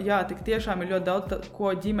pētīt, jo jā, tik tiešām ir ļoti daudz, ko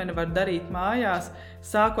ģimene var darīt mājās.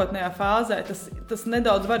 Sākotnējā fāzē tas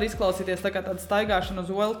nedaudz var izklausīties tā kā tāda staigāšana uz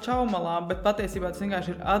olu čaumalām, bet patiesībā tas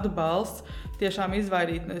vienkārši ir atbalsts, tiešām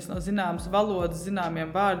izvairīties no zināmas valodas, zināmiem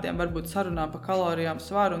vārdiem, varbūt sarunām pa kalorijām,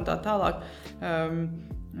 svaru un tā tālāk.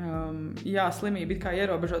 Jā, slimība it kā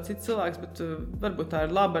ierobežo citu cilvēks, bet varbūt tā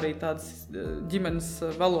ir laba arī tādas ģimenes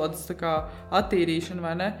valodas tā kā attīrīšana,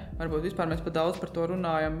 vai ne? Varbūt vispār mēs pat daudz par to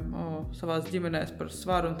runājam savās ģimenēs par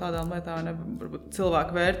svaru un tādām lietām, ne? Varbūt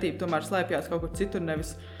cilvēku vērtība tomēr slēpjās kaut kur citur,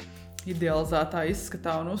 nevis idealizētā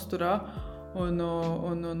izskatā un uzturā.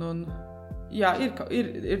 Jā,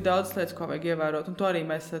 ir daudz lietas, ko vajag ievērot, un to arī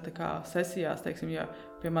mēs tā kā sesijās, teiksim, ja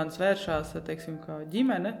pie manis vēršās, teiksim, kā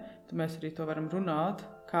ģimene, tad mēs arī to varam runāt,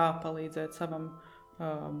 kā palīdzēt savam,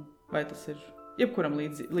 vai tas ir jebkuram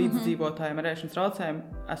līdzdzīvotājiem ar ēšanas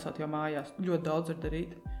traucējumu, esot jau mājās. Ļoti daudz var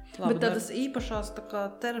darīt. Bet tādas īpašās tā kā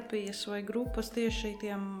terapijas vai grupas tieši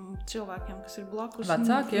tiem cilvēkiem, kas ir blakus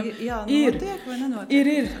vecākiem, notiek vai nenotiek?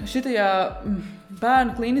 Ir. Šitajā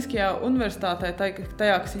bērnu klīniskajā universitātē,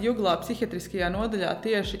 tajā, kas ir Juglā psihiatriskajā nodaļā,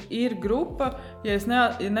 tieši ir grupa, ja es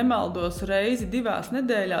nemaldos reizi 2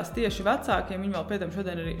 nedēļās tieši vecākiem, viņi vēl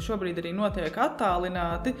pēdējiem šobrīd arī notiek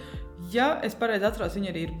attālināti. Ja es pareizi atceros,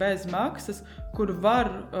 viņi arī ir bez maksas, kur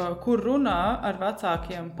runā ar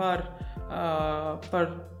vecākiem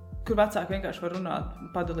kur vecāki vienkārši var runāt,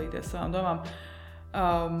 padalīties savām domām.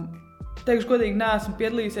 Teikšu godīgi, neesmu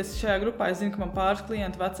piedalījusies šajā grupā. Es zinu, ka man pāris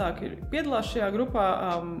klienti vecāki piedalās šajā grupā.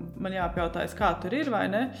 Man jāpjautājas, kā tur ir vai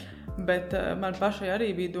ne, bet man pašai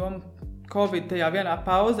arī bija doma Covid tajā vienā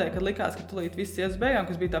pauzē, kad likās, ka tulīt viss ies beigām,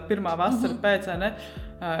 kas bija tā pirmā vasara pēc, ne?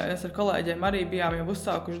 Es ar kolēģiem arī bijām jau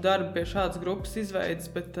uzsākuši darbu pie šādas grupas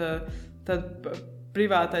izveidas, bet tad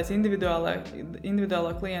privātais individuālā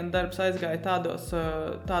klienta darbs aizgāja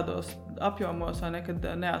tādos apjomos, vai ne, kad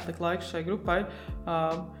neatlika laiks šai grupai.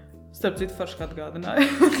 Starp citu forši atgādināja.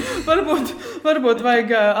 varbūt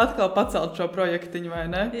vajag atkal pacelt šo projektiņu, vai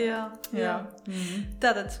ne? Jā.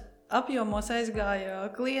 Tātad apjomos aizgāja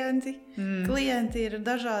klienti. Klienti ir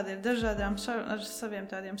dažādi, ar saviem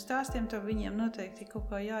tādiem stāstiem, tad viņiem noteikti kaut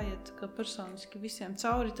kā jāiet kā personiski visiem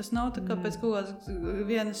cauri. Tas nav tā kā pēc kaut kādas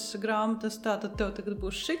vienas grāmatas, tad tev tagad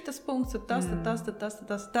būs šitas punkts, tad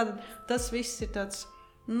tas viss ir tāds,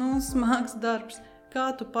 smags darbs.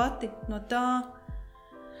 Kā tu pati no tā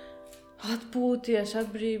atpūties,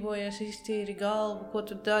 atbrīvojies, iztīri galvu, ko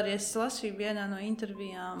tu dari? Es lasīju vienā no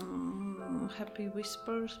intervijām Happy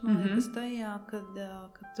Whispers, man liekas tajā, kad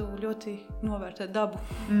tu ļoti novērtē dabu,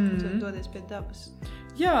 tu dodies pie dabas.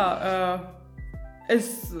 Jā,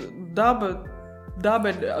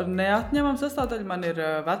 daba ir neatņemama sastāvdaļa. Man ir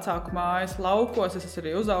vecāku mājas laukos, es esmu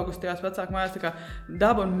arī uzaugusi tajās vecāku mājas, tā kā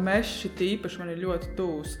daba un mežs tīpaši man ir ļoti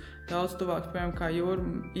tūs. Daudz tuvāks, piemēram, kā jūra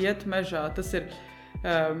iet mežā. Tas ir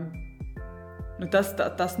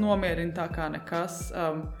tas nomierina tā kā nekas.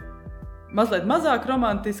 Mazliet mazāk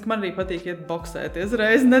romantiski, man arī patīk iet boksēties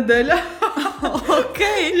reizi nedēļā.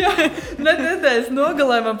 Jā, nedēļas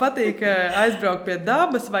nogalē man patīk aizbraukt pie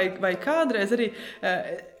dabas vai kādreiz arī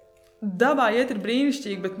dabā iet ir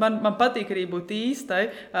brīnišķīgi, bet man patīk arī būt īstai,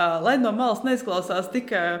 lai no malas neizklausās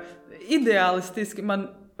tik ideālistiski.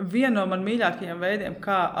 Viena no man mīļākajiem veidiem,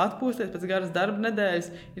 kā atpūsties pēc garas darba nedēļas,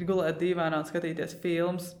 ir gulēt dīvainā un skatīties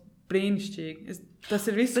filmas. Brīnišķīgi. Tas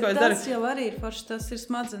ir viss, ko es daru. Tas jau arī ir forši, tas ir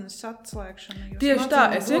smadzenes atslēgšana. Tieši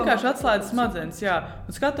tā, es vienkārši atslēdzu smadzenes, jā.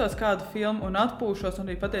 Un skatos kādu filmu un atpūšos, un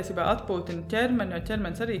arī patiesībā atpūtinu ķermeni, jo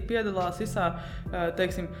ķermenis arī piedalās visā,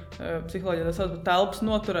 teiksim, psiholoģijā tas sauc par telpas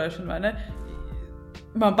noturēšanu, vai ne?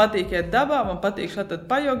 Man patīk iet dabā, man patīk šādi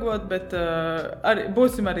pajogot, bet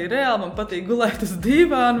būsim arī reāli, man patīk gulēt uz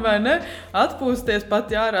dīvānu, vai ne? Atpūsties,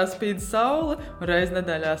 pat ārā spīd saule, un reiz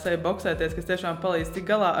nedēļā seju boksēties, kas tiešām palīdz tik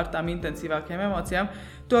galā ar tām intensīvākajām emocijām.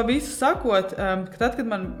 To visu sakot, ka tad, kad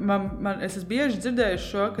es esmu bieži dzirdējuši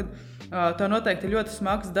šo, kad tev noteikti ir ļoti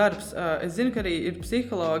smags darbs. Es zinu, ka arī ir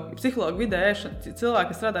psihologi vidē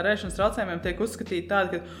cilvēki, kas strādā ar ēšanas traucējumiem, tiek uzskatīti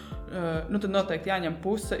tādi, ka tad noteikti jāņem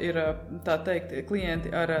puse ir, tā teikt, klienti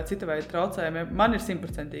ar cita veida traucējumiem. Man ir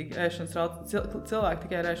 100% cilvēki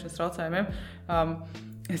tikai ar ēšanas traucējumiem.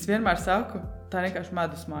 Es vienmēr saku, tā ir vienkārši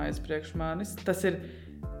medus mājas priekš manis.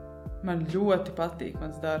 Man ļoti patīk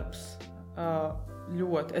mans darbs.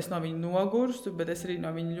 Ļoti. Es no viņa nogurstu, bet es arī no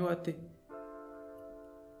viņa ļoti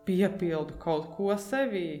piepildu kaut ko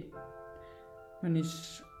sevī. Man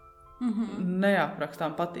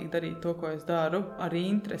neaprakstām patīk darīt to, ko es daru, ar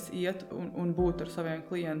interesi iet un būt ar saviem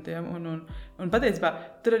klientiem. Un patiesībā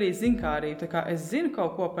tur arī zinkārība. Tā kā es zinu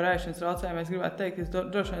kaut ko par ēšanas traucējumiem, es gribētu teikt, ka es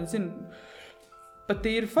droši vien zinu pat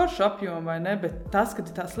tīri foršu apjomu, vai ne, bet tas, ka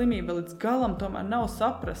tā slimība līdz galam tomēr nav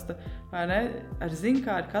saprasta, vai ne, ar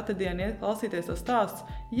zinkāri katru dienu iet klausīties to stāsts.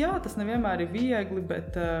 Jā, tas nevienmēr ir viegli,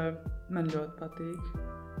 bet man ļoti patīk.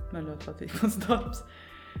 Man ļoti patīk mans darbs.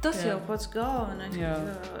 Tas jau pats galvenais, ja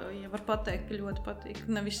var pateikt, ka ļoti patīk.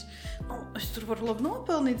 Nevis, es tur varu labi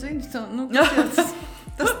nopelnīt,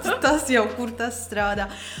 tas jau, kur tas strādā.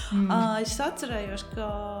 Es atcerējos, ka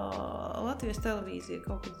Latvijas televīzija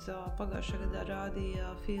kaut kad pagājušajā gadā rādīja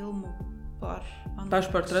filmu par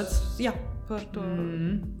pašportrets. Jā, par to.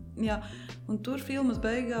 Jā, un tur filmas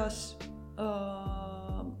beigās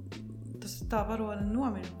tā varone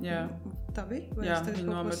nomira. Jā. Tā bija? Vai jā, viņa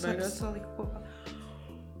nomira beigās. Saliku kopā.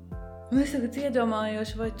 Un es tagad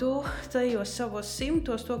iedomājos, vai tu tajos savos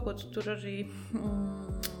 100, to, ko tu tur arī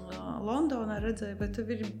Londonā redzēji, vai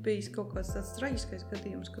tev ir bijis kaut kāds tāds traģiskais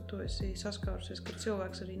gadījums, ka tu esi saskārusies, kad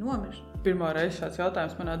cilvēks arī nomirst? Pirmo reizi šāds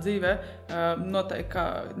jautājums manā dzīvē. Noteikti, kā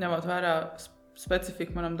ņemot vērā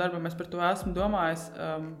specifiku manam darbam, es par to esmu domājis.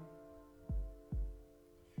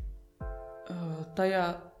 Tajā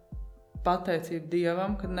pateicība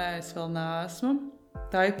Dievam, kad nē, es vēl neesmu.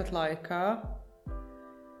 Tāpat laikā,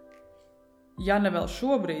 ja ne vēl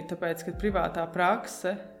šobrīd, tāpēc, ka privātā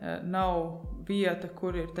prakse nav vieta,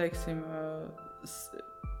 kur ir, teiksim,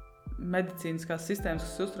 medicīniskās sistēmas,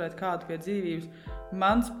 kas uzturēt kādu pie dzīvības,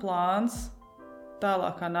 mans plāns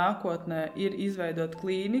tālākā nākotnē ir izveidot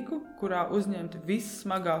klīniku, kurā uzņemt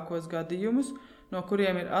vissmagākos gadījumus, no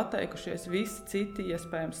kuriem ir atteikušies visi citi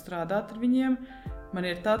iespējams strādāt ar viņiem. Man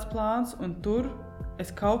ir tāds plāns, un tur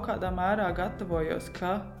es kaut kādā mērā gatavojos,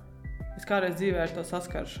 ka es kādreiz dzīvē ar to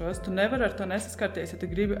saskaršos. Tu nevari ar to nesaskarties, ja tu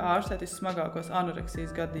gribi ārstēt vissmagākos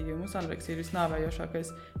anoreksijas gadījumus. Anoreksija ir visnāvējošākais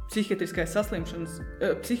psihiatriskā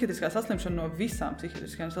saslimšana no visām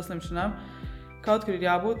psihiatriskajām saslimšanām. Kaut kur ir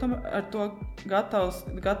jābūt ar to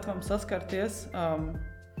gatavam saskarties.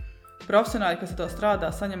 Profesionāļi, kas ar to strādā,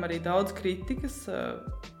 saņem arī daudz kritikas,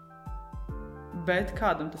 bet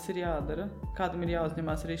kādam tas ir jādara. Kādam ir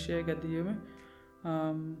jāuzņemās arī šie gadījumi.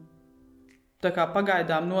 Tā kā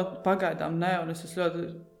pagaidām ne, un es esmu ļoti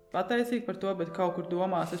pateicīgi par to, bet kaut kur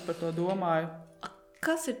domās, es par to domāju.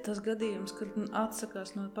 Kas ir tas gadījums, kad atsakās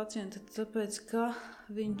no pacienta, tāpēc, ka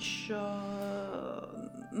viņš,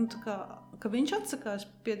 ka viņš atsakās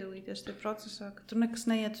piedalīties tajā procesā, ka tur nekas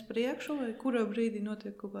neiet uz priekšu, vai kurā brīdī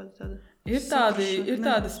notiek kaut kāda tāda? Ir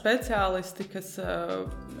tādi speciālisti, kas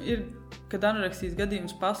kad anoreksijas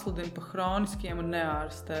gadījums pasludina par hroniskiem un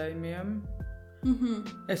neārstējumiem.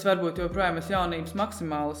 Es varbūt joprojām esmu jaunības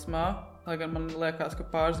maksimālismā, lai gan man liekas, ka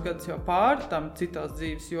pāris gadus jau pāri tam citās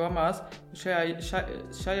dzīves jomās.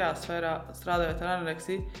 Šajā sfērā strādājot ar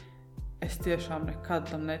anoreksiju, es tiešām nekad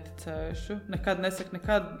tam neticēšu. Nekad nesaku,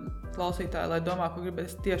 klausītāji, lai domā, ko grib, bet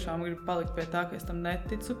es tiešām gribu palikt pie tā, ka es tam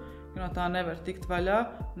neticu, jo no tā nevar tikt vaļā,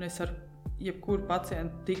 un es ar jebkuru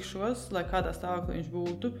pacientu tikšos, lai kādā stāvoklī viņš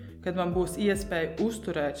būtu, kad man būs iespēja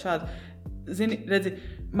uzturēt šādu. zini, redzi,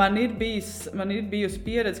 man ir bijusi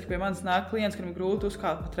pieredze, ka pie manis nāk klients, kam ir grūti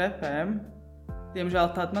uzkāpt pa trepēm.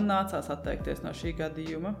 Diemžēl tāda man nācās atteikties no šī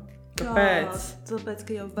gadījuma. Kāpēc? Tāpēc,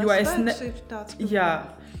 ka jau bezspēks ir tāds. Jā,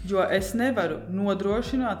 jo es nevaru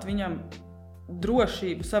nodrošināt viņam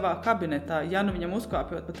drošību savā kabinetā, ja nu viņam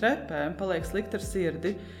uzkāpjot pa trepēm, paliek slikt ar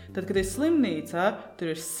sirdi. Tad, kad ir slimnīcā,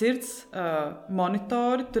 tur ir sirds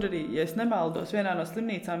monitori, tur arī, ja es nemaldos, vienā no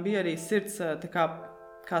slimnīcām bija arī sirds, tā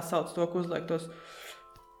kā sauc to, ko uzliek tos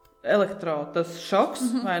tas šoks,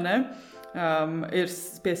 vai ne? Ir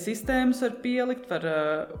pie sistēmas var pielikt, var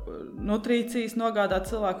nutrīcijas nogādāt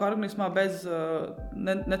cilvēku organismā bez,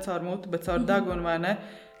 ne caur mutu, bet caur dagunu, vai ne?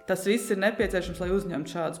 Tas viss ir nepieciešams, lai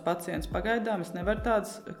uzņemtu šādus pacientus. Pagaidām es nevaru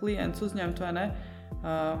tādus klientus uzņemt, vai ne?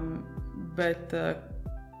 Bet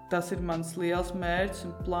tas ir mans liels mērķis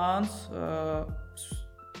un plāns.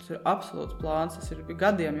 Tas ir absolūts plāns. Tas ir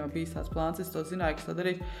gadiem jau bijis tāds plāns. Es to zināju, ka es to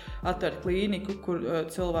darīšu. Atvērt klīniku, kur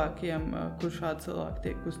šādi cilvēki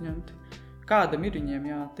tiek uzņemti. Kādam ir viņiem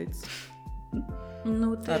jātic?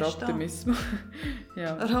 Nu, ar optimismu.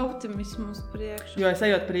 Ar optimismu uz priekšu. Jo es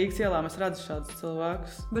ejot pa Rīgas ielām, es redzu šādus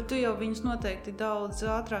cilvēkus. Bet tu jau viņus noteikti daudz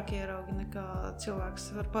ātrāk ieraugi nekā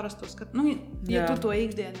cilvēks ar parasto skatu. Nu, ja tu to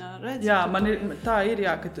ikdienā redzi. Jā, tā ir,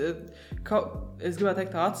 es gribētu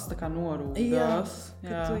teikt, tā acis tā kā norūdās.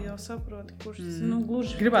 Jā, tu jau saproti, kurš tas,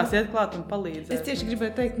 gluži. Gribās iet klāt un palīdzēt. Es tieši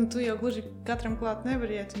gribēju teikt, tu jau gluži katram klāt nevar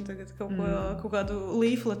iet un tagad kaut kādu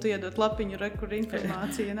līfletu iedot lapiņu, kur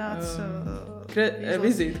informācija nāc.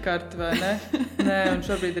 Vizītkarti, vai ne? Nē, un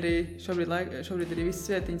šobrīd arī visas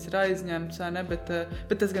vietiņas ir aizņemtas, vai ne?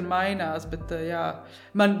 Bet tas gan mainās,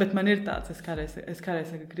 bet man ir tāds, es kādreiz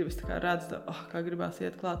gribas tā kā redzu, kā gribās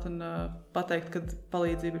iet klāt un pateikt, kad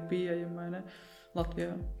palīdzība ir pieejama, vai ne?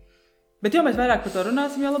 Latvijā. Bet jo mēs vairāk par to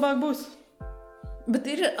runāsim, jo labāk būs. Bet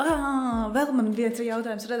ir, vēl man viens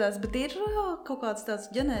jautājums radās, bet ir kaut kāds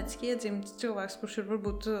tāds ģenētiski iedzimts cilvēks, kurš ir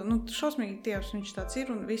varbūt, šausmīgi tievs, viņš tāds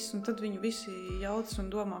ir un viss, un tad viņu visi jauc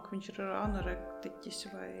un domā, ka viņš ir anorektiķis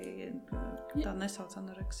vai tā nesauc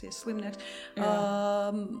anoreksijas slimnieks.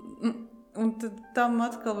 Un tad tam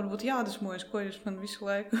atkal varbūt jādusmojas, ko jūs man visu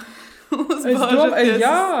laiku uzbāžaties.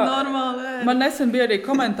 Normāli. Man nesen bija arī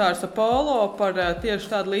komentārs Apollo par tieši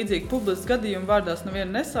tādu līdzīgu publisku gadījumu, vārdās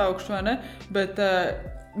nevienu nesaukšu, vai ne? Bet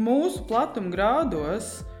mūsu platuma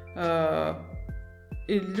grādos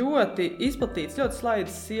ir ļoti izplatīts, ļoti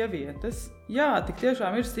slaidas sievietes. Jā, tik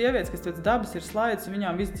tiešām ir sievietes, kas pēc dabas ir slaidas, un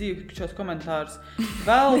viņām visu dzīvi šos komentārus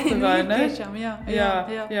velta, vai ne? Tiešām,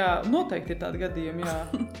 jā. Noteikti ir tādi gadījumi, jā.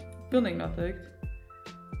 Pilnīgi noteikti.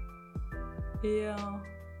 Jā.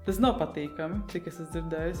 Tas nav patīkami, cik es esmu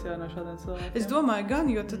dzirdējis no šādiem cilvēkiem. Es domāju gan,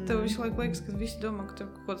 jo tad tev visu laiku liekas, ka visi domā, ka tev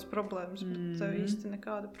kaut kādas problēmas, bet tev īsti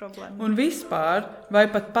nekāda problēma. Un vispār, vai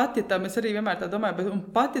pat ja tam, es arī vienmēr tā domāju, bet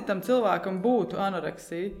pat ja tam cilvēkam būtu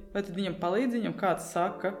anoreksija, vai tad viņam palīdz, viņam kāds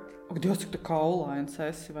saka, ak, Dievs, cik tu kaulains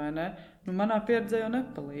esi, vai ne? Manā pieredzē jau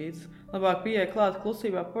nepalīdz. Labāk pieeja klāt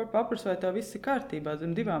klusībā papras, vai tev viss ir kārtībā.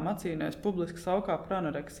 Zem divām acīnēs publiski saukā par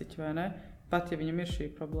anoreksiķi, vai ne? Pat, ja viņam ir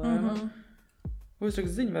šī problēma.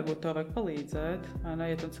 Uzrakst ziņu, varbūt tev vajag palīdzēt, vai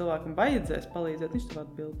ne? Ja tam cilvēkam vajadzēs palīdzēt, viņš tev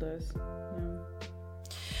atbildēs. Jā.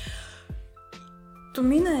 Tu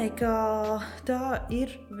minēji, ka tā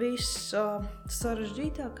ir viss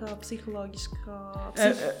sarežģītākā psiholoģiskā...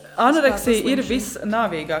 Anoreksija ir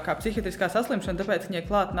visnāvīgākā psihiatriskā saslimšana, tāpēc, ka viņai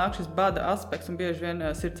klāt nāk šis bada aspekts un bieži vien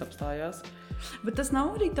sirds apstājās. Bet tas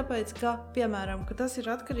nav arī tāpēc, ka, piemēram, ka tas ir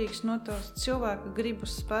atkarīgs no tos cilvēka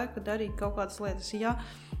gribas spēka darīt kaut kādas lietas.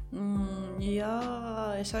 Ja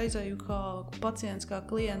es aizēju kā pacients, kā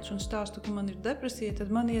klients un stāstu, ka man ir depresija,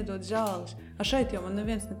 tad man iedod zāles. Šeit jau man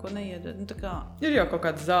neviens neko neiedod. Ir jau kaut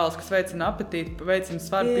kādas zāles, kas veicina apetīti, veicina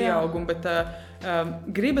svaru pieaugumu, bet,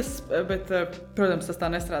 protams, tas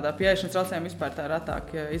tā nestrādā. Pie ēšanas traucējumiem vispār tā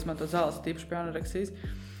retāk izmanto zāles, tīpaši pie anoreksijas.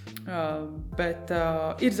 Bet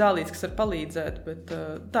ir zālītes, kas var palīdzēt, bet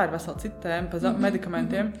tā ir vesela cita tēma par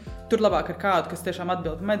medikamentiem. Tur labāk ar kādu, kas tiešām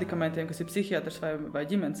atbild par medikamentiem, kas ir psihiatrs vai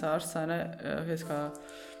ģimenes ārsts, es kā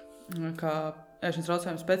ēšanas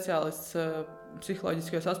traucējumu speciālists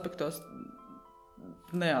psiholoģiskajos aspektos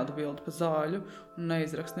neatbildu par zāļu un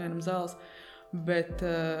neizrakstu nevienam zāles. Bet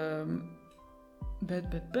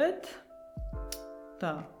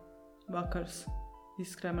tā, vakars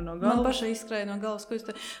izskrēja man no galvas. Man pašai izskrēja no galvas, ko es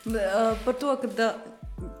par to, ka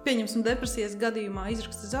pieņemsim depresijas gadījumā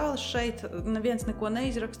izraksta zāles, šeit neviens neko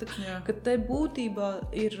neizraksta, ka te būtībā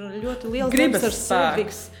ir ļoti liels gribas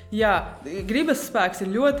spēks. Jā, gribas spēks ir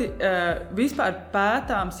ļoti vispār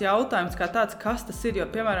pētāms jautājums kā tāds, kas tas ir, jo,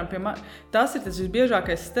 piemēram, tas ir tas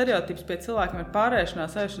visbiežākais stereotips pie cilvēkiem ar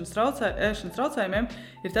pārēšanās ēšanas traucējumiem,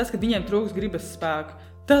 ir tas, ka viņiem trūks gribas spēku.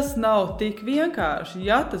 tas nav tik vienkārši.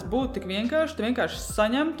 Ja tas būtu tik vienkārši, tu vienkārši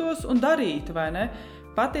saņemtos un darītu, vai ne?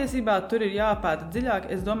 Patiesībā tur ir jāpēta dziļāk.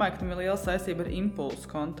 Es domāju, ka tam ir liela saistība ar impulsu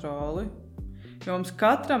kontroli. Jo mums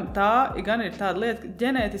katram tā gan ir tāda lieta,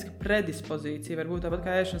 ģenētiska predispozīcija, varbūt tāpat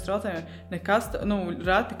kā ēšanas traucējumiem, nekas,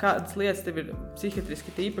 reti kādas lietas tev ir psihiatriski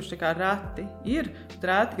tīpaši, tā kā reti ir,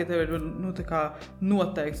 reti, ka tev ir, tā kā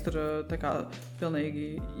noteikts tur, tā kā pilnīgi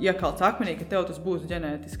iekalts akmenī, ka tev tas būs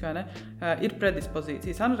ģenētiski, vai ne? Ir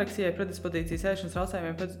predispozīcijas, anoreksijai predispozīcijas, ēšanas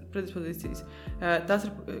traucējumiem predispozīcijas, tas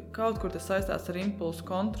ir kaut kur tas saistās ar impulsu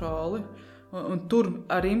kontroli. Un tur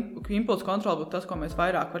ar impulsu kontroli būtu tas, ko mēs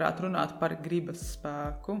vairāk varētu runāt par gribas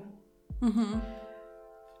spēku.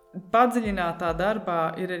 Padziļinātā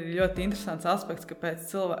darbā ir arī ļoti interesants aspekts,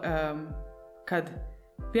 kad,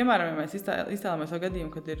 piemēram, ja mēs iztēlamies savu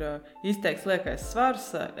gadījumu, kad ir izteikts liekais svars,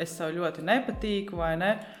 es sev ļoti nepatīku, vai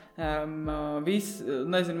ne?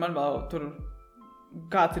 Nezinu, man vēl tur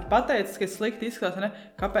kāds ir pateicis, ka es slikti izskatās, vai ne?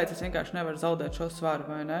 Kāpēc es vienkārši nevaru zaudēt šo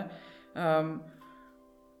svaru, vai ne?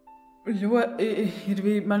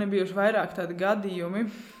 Man ir bijuši vairāk tādi gadījumi,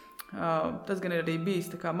 tas gan ir arī bijis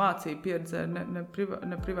tā kā mācība pieredze, ne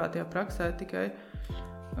privātajā praksē tikai,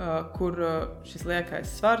 kur šis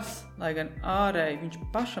liekais svars, lai gan ārēji viņš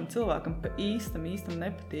pašam cilvēkam pa īstam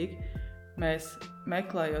nepatīk, mēs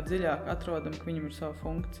meklējot dziļāk atrodam, ka viņam ir sava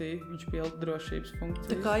funkcija, viņš pilda drošības funkcijas.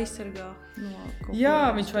 Tā kā aizsargā no kaut Jā,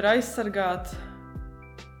 viņš var aizsargāt.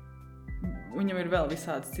 Viņam ir vēl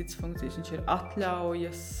visādas citas funkcijas, viņš ir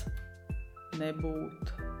atļaujas nebūt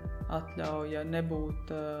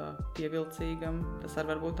pievilcīgam, tas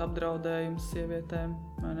var būt apdraudējums sievietēm,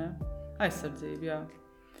 vai ne? Aizsardzība, jā.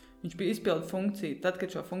 Viņš bija izpilda funkciju, tad,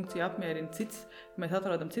 kad šo funkciju apmierina cits, mēs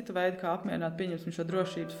atrodam citu veidu, kā apmierināt, pieņemsim šo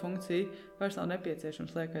drošības funkciju, vairs nav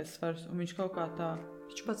nepieciešams liekais svars, un viņš kaut kā tā.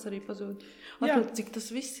 Viņš pats arī pazūd. Atkal, cik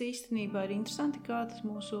tas viss īstenībā ir interesanti, kā tas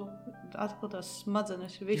mūsu atklātās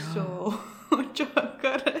smadzenes visu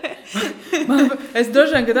čakarē. Es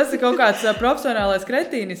droši vien, ka tas ir kaut kāds profesionālais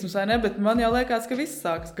kretīnisms, vai ne? Bet man jau liekas, ka viss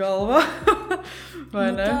sāks galvā.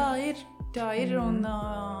 Vai ne? Tā ir un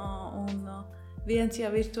viens jau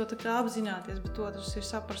ir to tā kā apzināties, bet otrs ir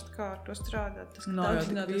saprast, kā ar to strādāt. Tas, ka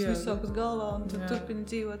apzināties visu sākas galvā un tu turpini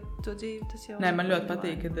dzīvot to dzīvi, tas jau... Nē, man ļoti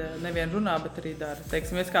patīk, kad nevien runā, bet arī dara.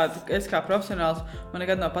 Teiksim, es kā profesionāls, man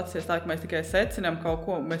nekad nav patiesies tā, ka mēs tikai secinām kaut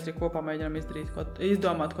ko, mēs arī kopā mēģinām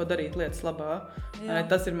izdomāt, ko darīt lietas labā.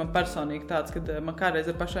 Tas ir man personīgi tāds, kad man kādreiz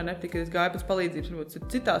ar pašai nepatīk, kad es gāju pēc palīdzības,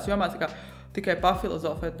 varbūt citās jomās, tikai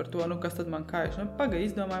pafilozofēt par to, kas tad man kaiš.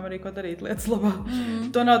 Izdomājam arī, ko darīt lietas labā.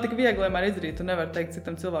 To nav tik viegli vienmēr izdarīt. Tu nevar teikt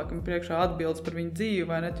citam cilvēkam priekšā atbildes par viņu dzīvi,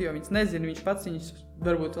 vai ne? Jo viņas nezina, viņš pats viņas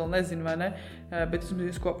varbūt vēl nezina, vai ne? Bet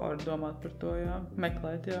jūs kopā varat domāt par to,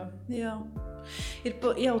 meklēt, Jā. Ir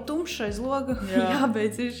jau tumšais loga,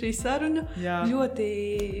 jābeidz ir šī saruna. Ļoti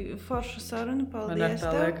forša saruna, paldies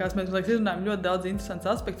tev. Mēs izrunājam ļoti daudz interesants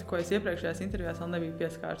aspektu, ko es iepriekšējās intervijās vēl nebiju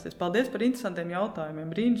pieskārsies. Paldies par interesantiem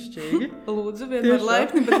jautājumiem, brīnišķīgi. Lūdzu, vienmēr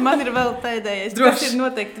laipni, bet man ir vēl pēdējais. Tas ir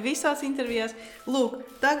noteikti visās intervijās. Lūk,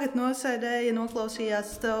 tagad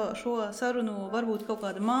noklausījās šo sarunu, varbūt kaut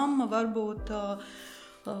kāda mamma, varbūt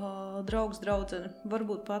draugs, draudzene,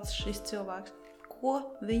 varbūt pats šis cilvēks. Ko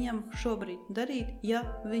viņam šobrīd darīt, ja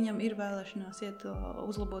viņam ir vēlēšanās iet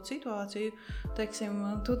uzlabot situāciju? Teiksim,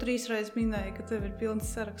 tu 3 reizes minēji, ka tev ir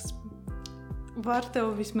pilns saraksts. Var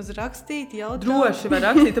tev vismaz rakstīt, jautāt? Droši var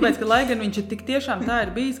rakstīt, tāpēc, ka lai gan viņš ir tik tiešām tā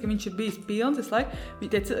ir bijis, ka viņš ir bijis pilns,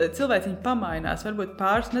 tie cilvēki viņi pamainās. Varbūt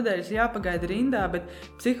pāris nedēļas jāpagaida rindā, bet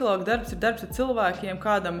psihologa darbs ir darbs ar cilvēkiem,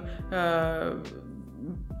 kādam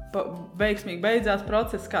veiksmīgi beidzās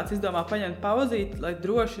process, kāds izdomā paņemt pauzīt, lai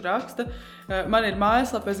droši raksta. Man ir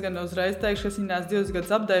mājaslapa, es gan uzreiz teikšu, ka es viņās 2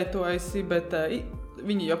 gadus apdeitojusi, bet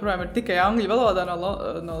viņi joprojām ir tikai angļu valodā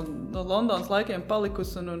no Londonas laikiem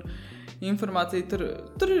palikusi un informācija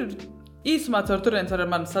tur ir īsumā caur turienes var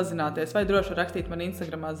ar mani sazināties, vai droši rakstīt man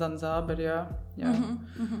Instagramā Zana Zāberi, jā.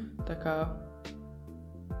 Tā kā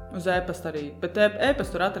uz e-pastu arī, bet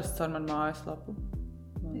e-pastu tur atrasts caur manu mājaslapu.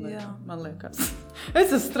 Man liekas. Es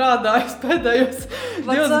esmu strādājis pēdējos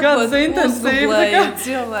 2 gadus intensīvi.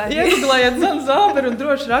 Iegūlējiet Zana Zāberi un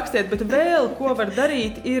droši rakstiet, bet vēl ko var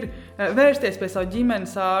darīt ir vērsties pie savu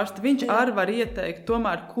ģimenes ārsta. Viņš arī var ieteikt,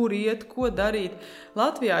 tomēr, kur iet, ko darīt.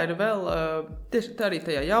 Latvijā ir vēl, tieši tā arī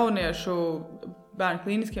tajā jauniešu bērnu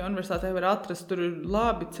klīniskajā universitātē var atrast, tur ir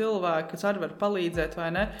labi cilvēki, kas arī var palīdzēt, vai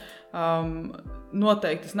ne?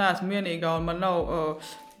 Noteikti es neesmu vienīgā un man nav...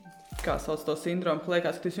 kā sauc to sindromu, ka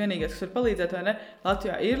liekas, ka tu esi vienīgais, kas var palīdzēt, vai ne?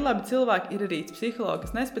 Latvijā ir labi cilvēki, ir arī psihologi,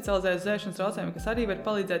 kas nespecializējas uz ēšanas traucējumiem, kas arī var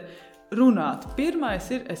palīdzēt runāt. Pirmais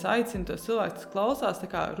ir, es aicinu tos cilvēkus, kas klausās, tā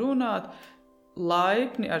kā runāt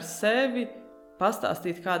laipni ar sevi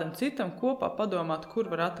pastāstīt kādam citam, kopā padomāt, kur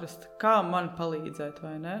var atrast, kā man palīdzēt,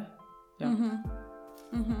 vai ne? Jā.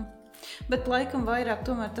 Bet laikam vairāk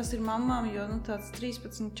tomēr tas ir mammām, jo tāds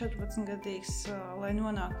 13, 14 gadīgs, lai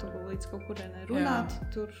nonāktu līdz kaut kurienai runāt,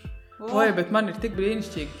 tur... Oi, bet man ir tik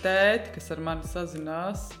brīnišķīgi tēti, kas ar mani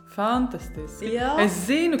sazinās. Fantastiski. Jā, es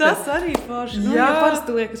zinu, tas arī forši. Nu, ja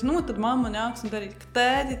parasti liekas, tad mamma nāks un darīt, ka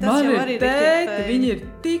tēti, tas man jau arī ir tēti, viņi ir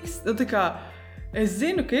tik, tā kā, es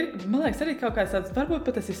zinu, ka ir, man liekas, arī kaut kāds tāds, varbūt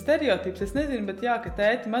pat tas ir stereotips, es nezinu, bet jā, ka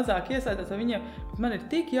tēti mazāk iesaistās ar viņiem, bet man ir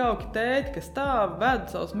tik jauki tēti, kas tā ved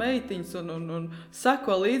savus meitiņus un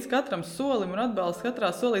sako līdz katram solim un atbalsta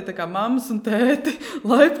katrā solī, tā kā mammas un tēti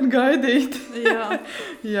laipni gaidīt.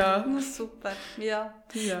 Jā. Nu, super, jā.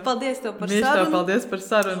 Paldies tev par sarunu. Paldies par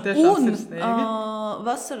sarunu, tiešām sirsnīgi.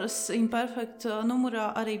 Vasaras Imperfect numurā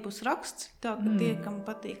arī būs raksts, tā ka tie, kam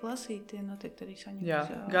patīk lasīt, tie noteikti arī saņems. Jā,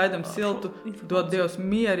 gaidam siltu, dod Dievs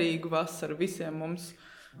mierīgu vasaru visiem mums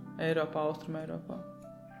Eiropā, Austrum Eiropā.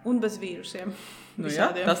 Un bez vīrusiem. Nu jā,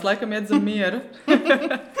 tas laikam iet zem miera.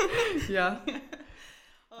 Jā.